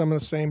into some of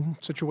the same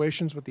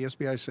situations with the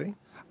SBIC?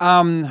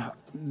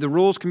 The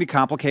rules can be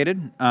complicated.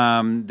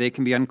 They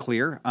can be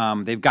unclear.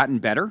 They've gotten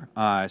better,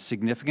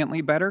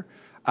 significantly better.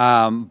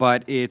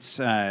 But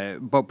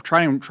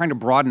trying to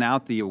broaden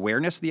out the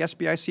awareness of the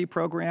SBIC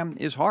program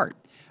is hard.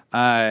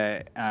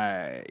 And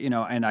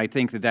I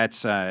think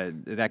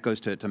that goes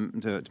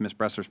to Ms.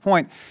 Bresler's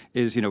point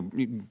is,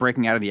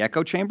 breaking out of the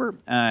echo chamber.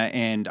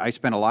 And I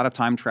spent a lot of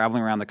time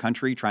traveling around the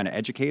country trying to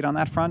educate on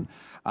that front.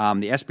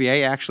 The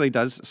SBA actually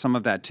does some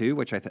of that too,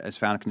 which I has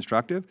found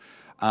constructive.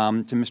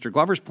 To Mr.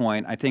 Glover's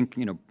point, I think,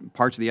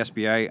 parts of the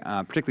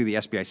SBA, particularly the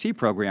SBIC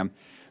program,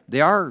 they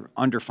are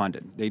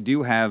underfunded. They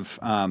do have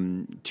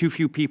too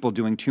few people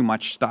doing too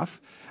much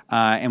stuff.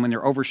 And when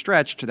they're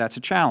overstretched, that's a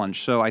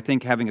challenge. So I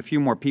think having a few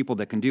more people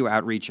that can do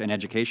outreach and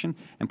education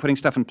and putting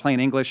stuff in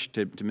plain English,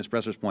 to Ms.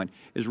 Bresler's point,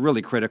 is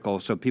really critical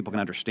so people can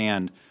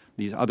understand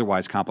these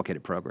otherwise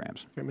complicated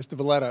programs. Okay, Mr.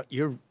 Valletta,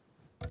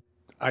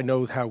 I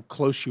know how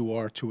close you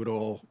are to it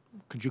all.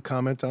 Could you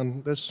comment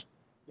on this?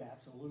 Yeah,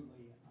 absolutely.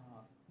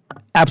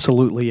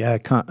 Absolutely,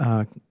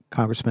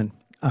 Congressman.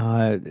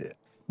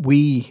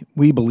 We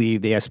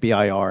believe the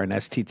SBIR and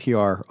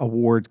STTR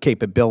award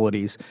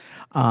capabilities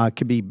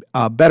could be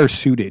better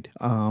suited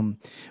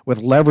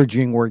with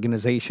leveraging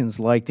organizations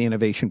like the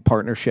Innovation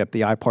Partnership,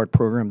 the IPART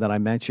program that I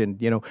mentioned.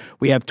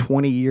 We have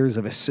 20 years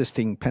of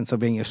assisting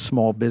Pennsylvania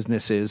small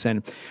businesses,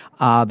 and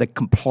the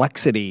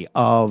complexity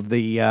of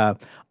the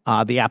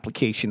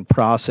application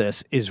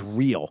process is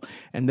real.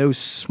 And those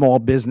small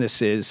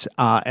businesses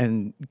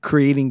and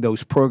creating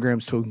those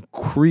programs to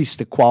increase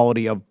the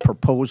quality of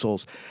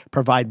proposals,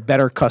 provide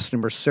better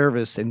customer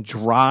service, and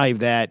drive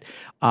that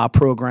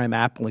program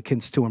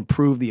applicants to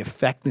improve the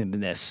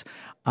effectiveness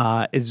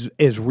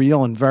is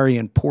real and very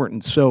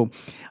important. So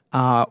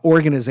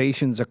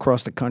organizations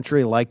across the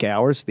country like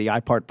ours, the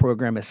IPART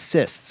program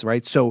assists,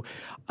 right? So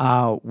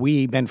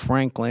we, Ben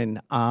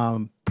Franklin,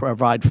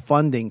 provide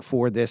funding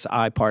for this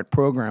IPART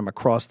program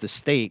across the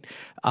state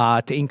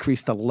to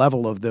increase the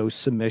level of those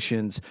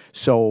submissions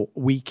so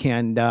we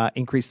can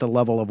increase the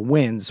level of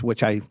wins,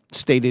 which I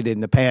stated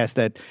in the past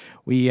that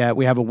we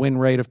have a win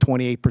rate of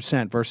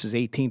 28% versus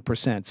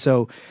 18%.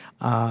 So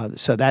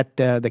that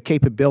the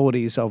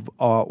capabilities of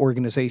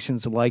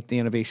organizations like the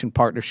Innovation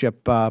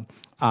Partnership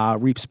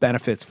reaps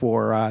benefits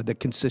for the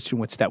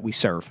constituents that we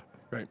serve.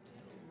 Right.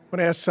 I want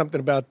to ask something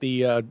about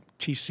the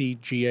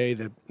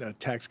TCJA, the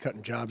Tax Cut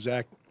and Jobs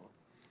Act.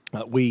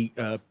 We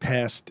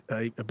passed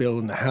a bill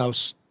in the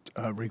House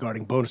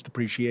regarding bonus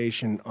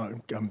depreciation,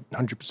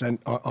 100%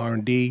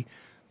 R&D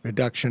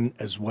reduction,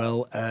 as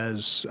well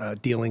as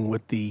dealing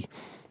with the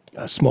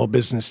small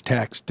business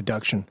tax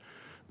deduction.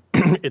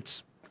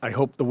 I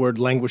hope the word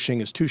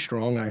languishing is too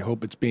strong. I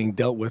hope it's being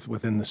dealt with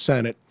within the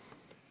Senate.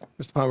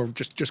 Mr. Palmer,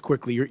 just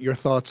quickly, your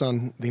thoughts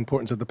on the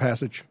importance of the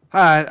passage?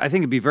 I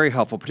think it'd be very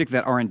helpful,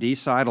 particularly that R&D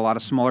side. A lot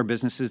of smaller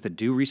businesses that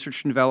do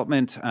research and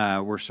development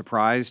were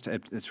surprised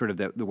at sort of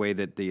the way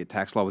that the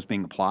tax law was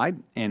being applied.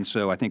 And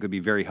so I think it would be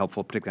very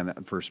helpful, particularly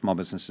for small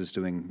businesses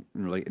doing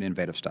really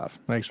innovative stuff.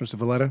 Thanks, Mr.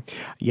 Valletta.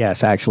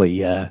 Yes,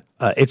 actually,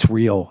 it's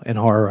real, and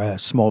our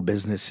small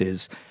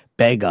businesses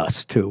beg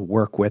us to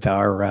work with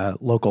our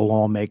local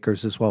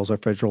lawmakers as well as our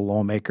federal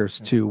lawmakers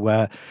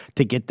to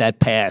get that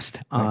passed,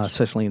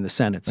 especially in the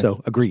Senate. Thanks.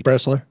 So, agreed.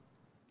 Bresler?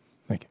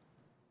 Thank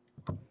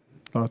you.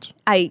 Thoughts?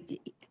 I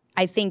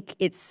think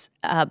it's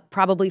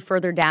probably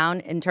further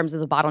down in terms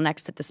of the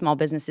bottlenecks that the small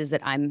businesses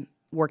that I'm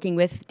working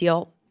with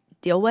deal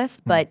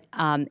with, but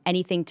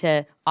anything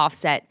to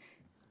offset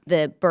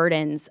the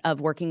burdens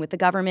of working with the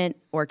government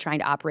or trying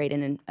to operate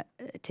in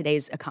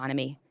today's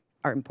economy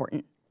are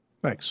important.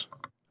 Thanks.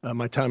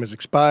 My time has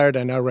expired.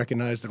 I now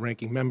recognize the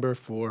ranking member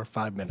for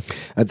 5 minutes.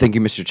 Thank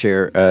you, Mr.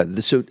 Chair.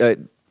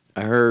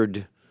 I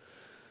heard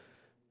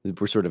that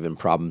we're sort of in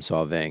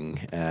problem-solving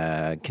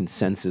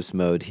consensus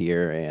mode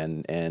here,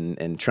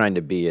 and trying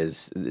to be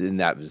and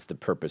that was the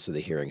purpose of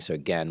the hearing. So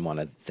again, want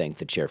to thank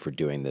the chair for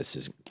doing this.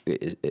 Is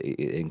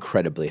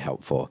incredibly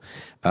helpful,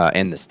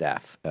 and the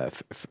staff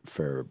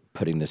for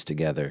putting this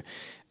together.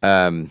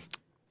 It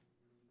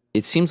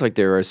seems like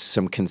there is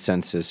some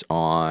consensus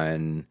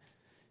on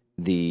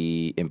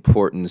the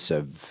importance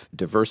of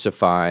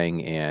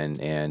diversifying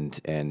and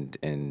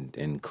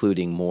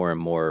including more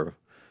and more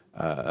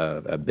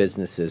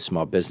businesses,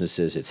 small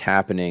businesses. It's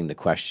happening. The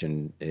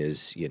question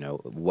is,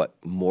 what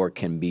more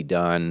can be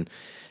done?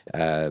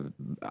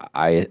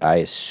 I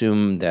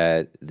assume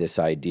that this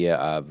idea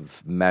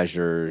of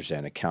measures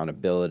and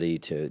accountability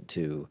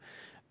to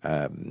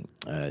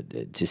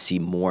see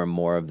more and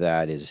more of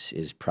that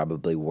is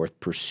probably worth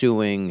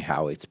pursuing.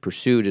 How it's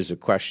pursued is a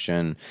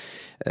question.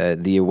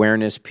 The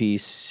awareness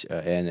piece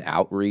and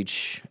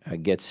outreach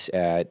gets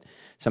at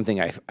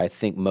something I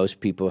think most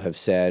people have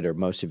said, or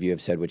most of you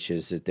have said, which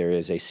is that there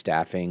is a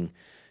staffing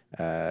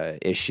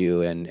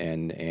issue,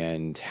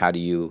 and how do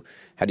you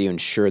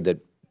ensure that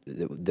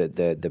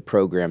the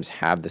programs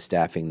have the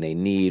staffing they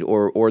need,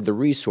 or the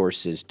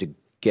resources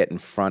get in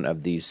front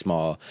of these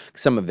small,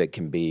 some of it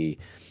can be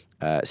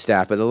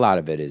staff, but a lot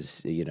of it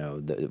is, you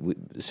know,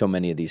 so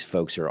many of these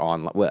folks are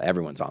online. Well,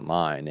 everyone's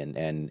online,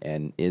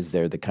 and is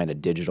there the kind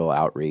of digital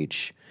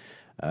outreach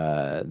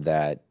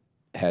that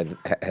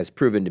has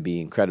proven to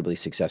be incredibly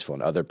successful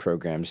in other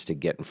programs to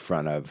get in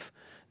front of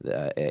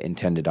the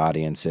intended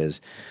audiences?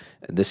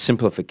 The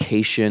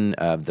simplification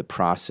of the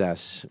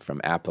process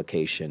from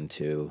application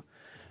to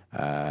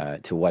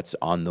what's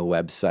on the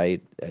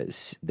website,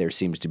 there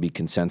seems to be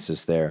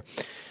consensus there.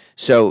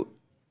 So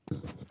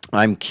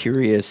I'm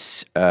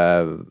curious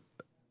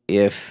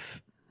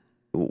if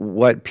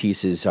what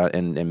pieces,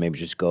 and maybe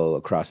just go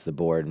across the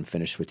board and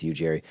finish with you,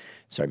 Jere.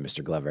 Sorry,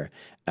 Mr. Glover.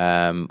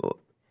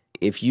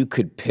 If you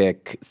could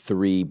pick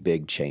 3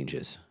 big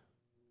changes,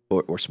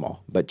 or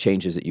small, but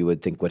changes that you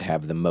would think would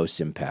have the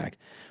most impact,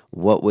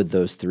 what would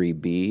those 3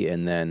 be?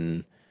 And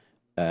then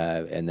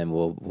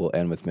we'll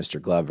end with Mr.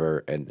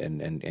 Glover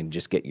and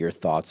just get your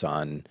thoughts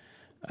on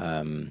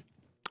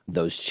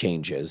those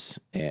changes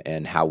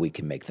and how we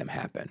can make them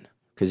happen.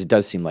 Because it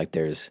does seem like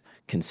there's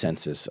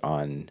consensus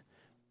on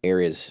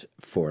areas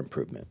for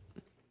improvement.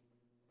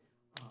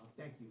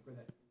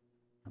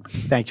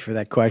 Thank you for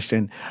that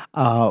question.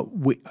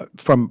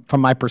 From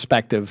my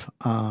perspective,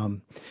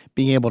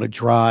 being able to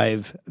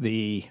drive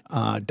the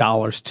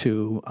dollars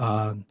to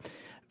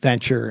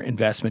venture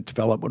investment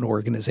development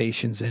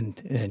organizations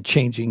and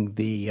changing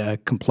the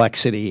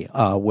complexity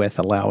with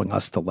allowing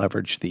us to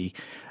leverage the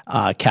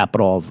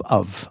capital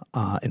of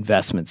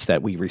investments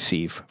that we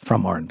receive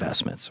from our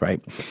investments, right?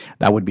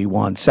 That would be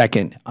one.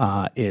 Second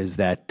is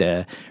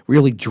that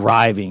really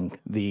driving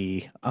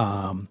the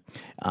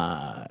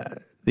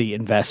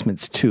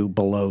investments to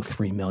below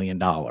 $3 million,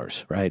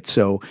 right?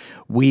 So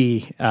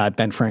we at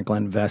Ben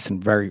Franklin invest in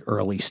very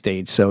early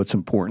stage, so it's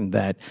important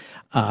that,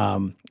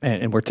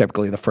 and we're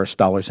typically the first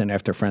dollars in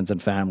after friends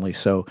and family,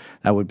 so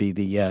that would be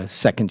the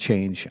second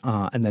change.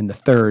 And then the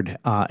third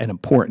and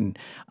important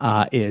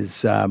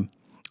is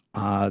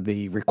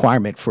the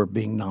requirement for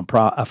being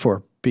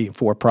being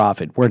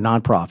for-profit. We're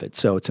nonprofit,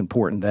 so it's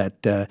important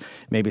that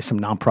maybe some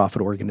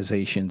nonprofit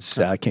organizations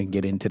can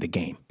get into the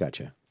game.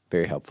 Gotcha.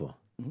 Very helpful.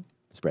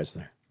 Ms.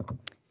 Bresler.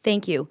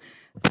 Thank you.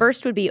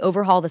 First would be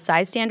overhaul the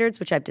size standards,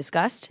 which I've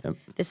discussed. Yep.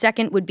 The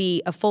second would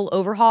be a full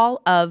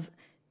overhaul of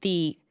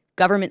the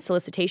government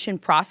solicitation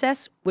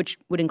process, which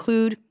would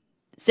include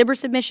SBIR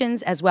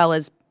submissions as well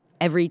as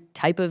every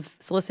type of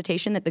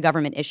solicitation that the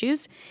government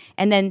issues.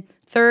 And then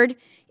third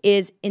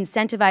is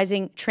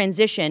incentivizing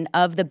transition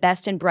of the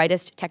best and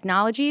brightest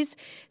technologies,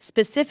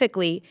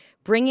 specifically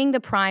bringing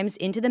the primes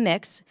into the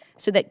mix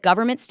so that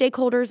government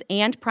stakeholders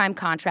and prime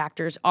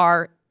contractors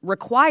are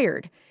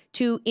required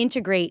to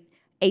integrate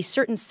a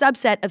certain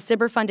subset of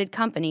SBIR-funded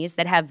companies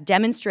that have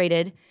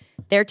demonstrated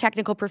their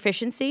technical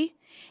proficiency,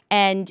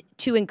 and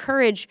to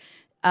encourage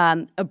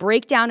a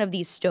breakdown of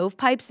these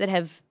stovepipes that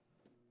have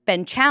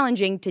been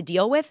challenging to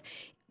deal with,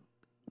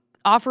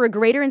 offer a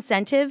greater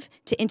incentive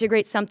to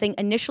integrate something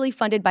initially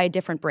funded by a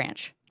different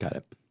branch. Got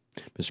it.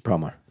 Mr.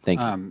 Palmer, thank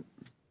you.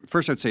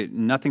 First, I'd say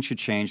nothing should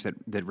change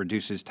that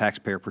reduces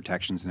taxpayer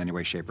protections in any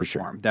way, shape, or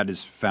form. That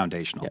is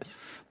foundational. Yes.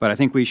 But I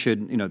think we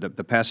should, you know,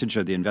 the passage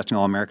of the Investing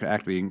All America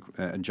Act being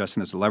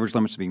adjusting those leverage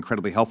limits to be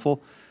incredibly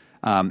helpful.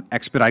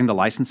 Expediting the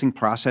licensing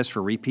process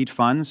for repeat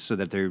funds so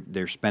that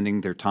they're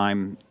spending their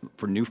time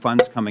for new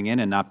funds coming in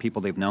and not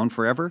people they've known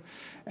forever.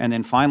 And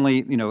then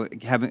finally, you know,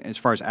 having, as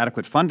far as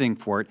adequate funding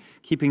for it,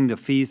 keeping the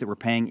fees that we're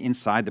paying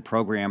inside the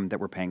program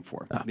that we're paying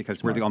for, because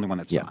smart. we're the only one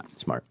that's not.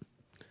 Smart.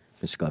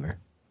 Mr. Glover.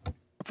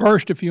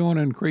 First, if you want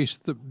to increase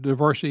the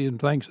diversity and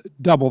things,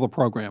 double the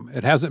program.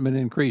 It hasn't been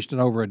increased in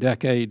over a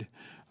decade.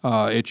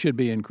 It should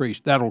be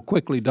increased. That'll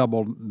quickly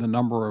double the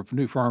number of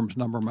new firms,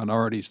 number of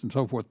minorities, and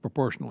so forth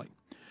proportionally.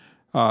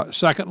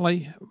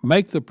 Secondly,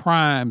 make the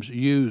primes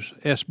use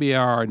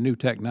SBIR new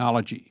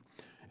technology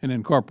and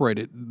incorporate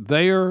it.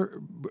 The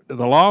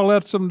law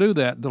lets them do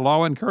that. The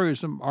law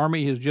encourages them.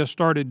 Army has just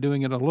started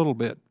doing it a little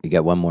bit. You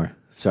got one more.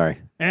 Sorry.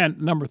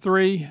 And number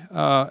 3,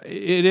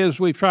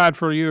 we've tried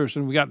for years,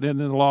 and we got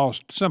into the law,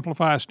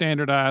 simplify,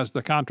 standardize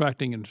the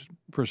contracting and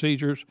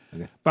procedures.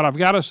 Okay. But I've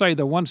got to say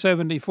the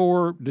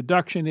 174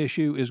 deduction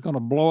issue is going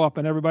to blow up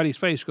in everybody's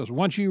face, because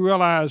once you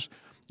realize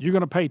you're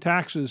going to pay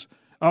taxes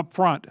up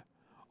front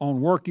on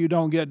work you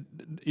don't get,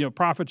 you know,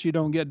 profits you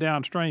don't get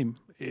downstream,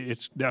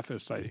 it's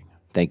devastating.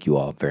 Thank you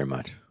all very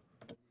much.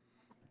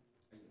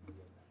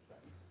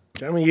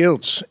 Gentleman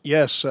yields.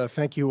 Yes,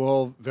 thank you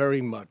all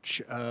very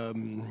much.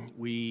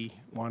 We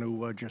want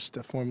to just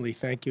formally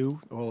thank you,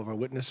 all of our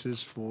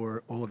witnesses,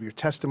 for all of your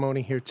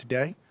testimony here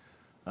today.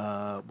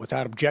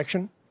 Without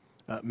objection,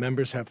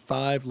 members have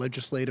 5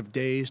 legislative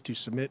days to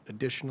submit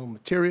additional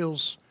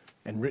materials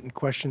and written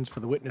questions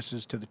for the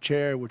witnesses to the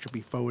chair, which will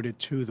be forwarded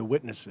to the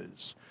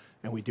witnesses.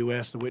 And we do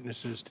ask the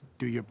witnesses to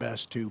do your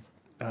best to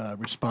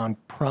respond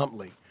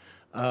promptly.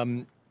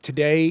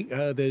 Today,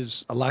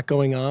 there's a lot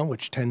going on,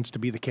 which tends to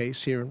be the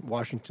case here in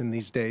Washington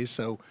these days,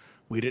 so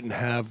we didn't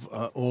have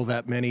all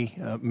that many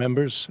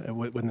members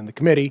within the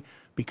committee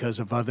because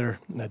of other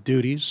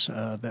duties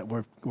that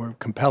were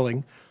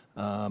compelling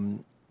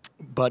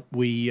But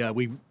we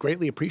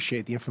greatly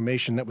appreciate the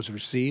information that was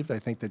received. I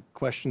think the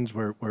questions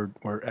were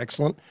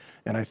excellent,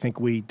 and I think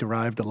we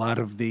derived a lot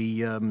of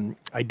the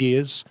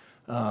ideas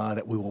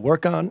that we will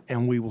work on,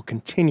 and we will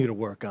continue to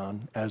work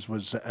on, as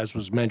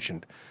was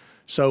mentioned.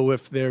 So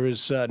if there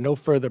is no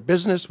further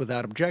business,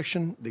 without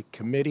objection, the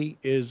committee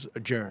is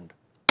adjourned.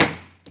 All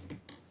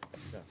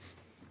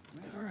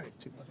right.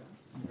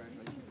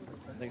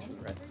 Thanks for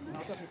the rest.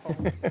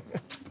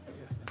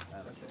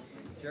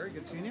 Jerry,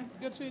 good seeing you.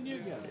 Good seeing you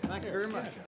again. Thank you very much.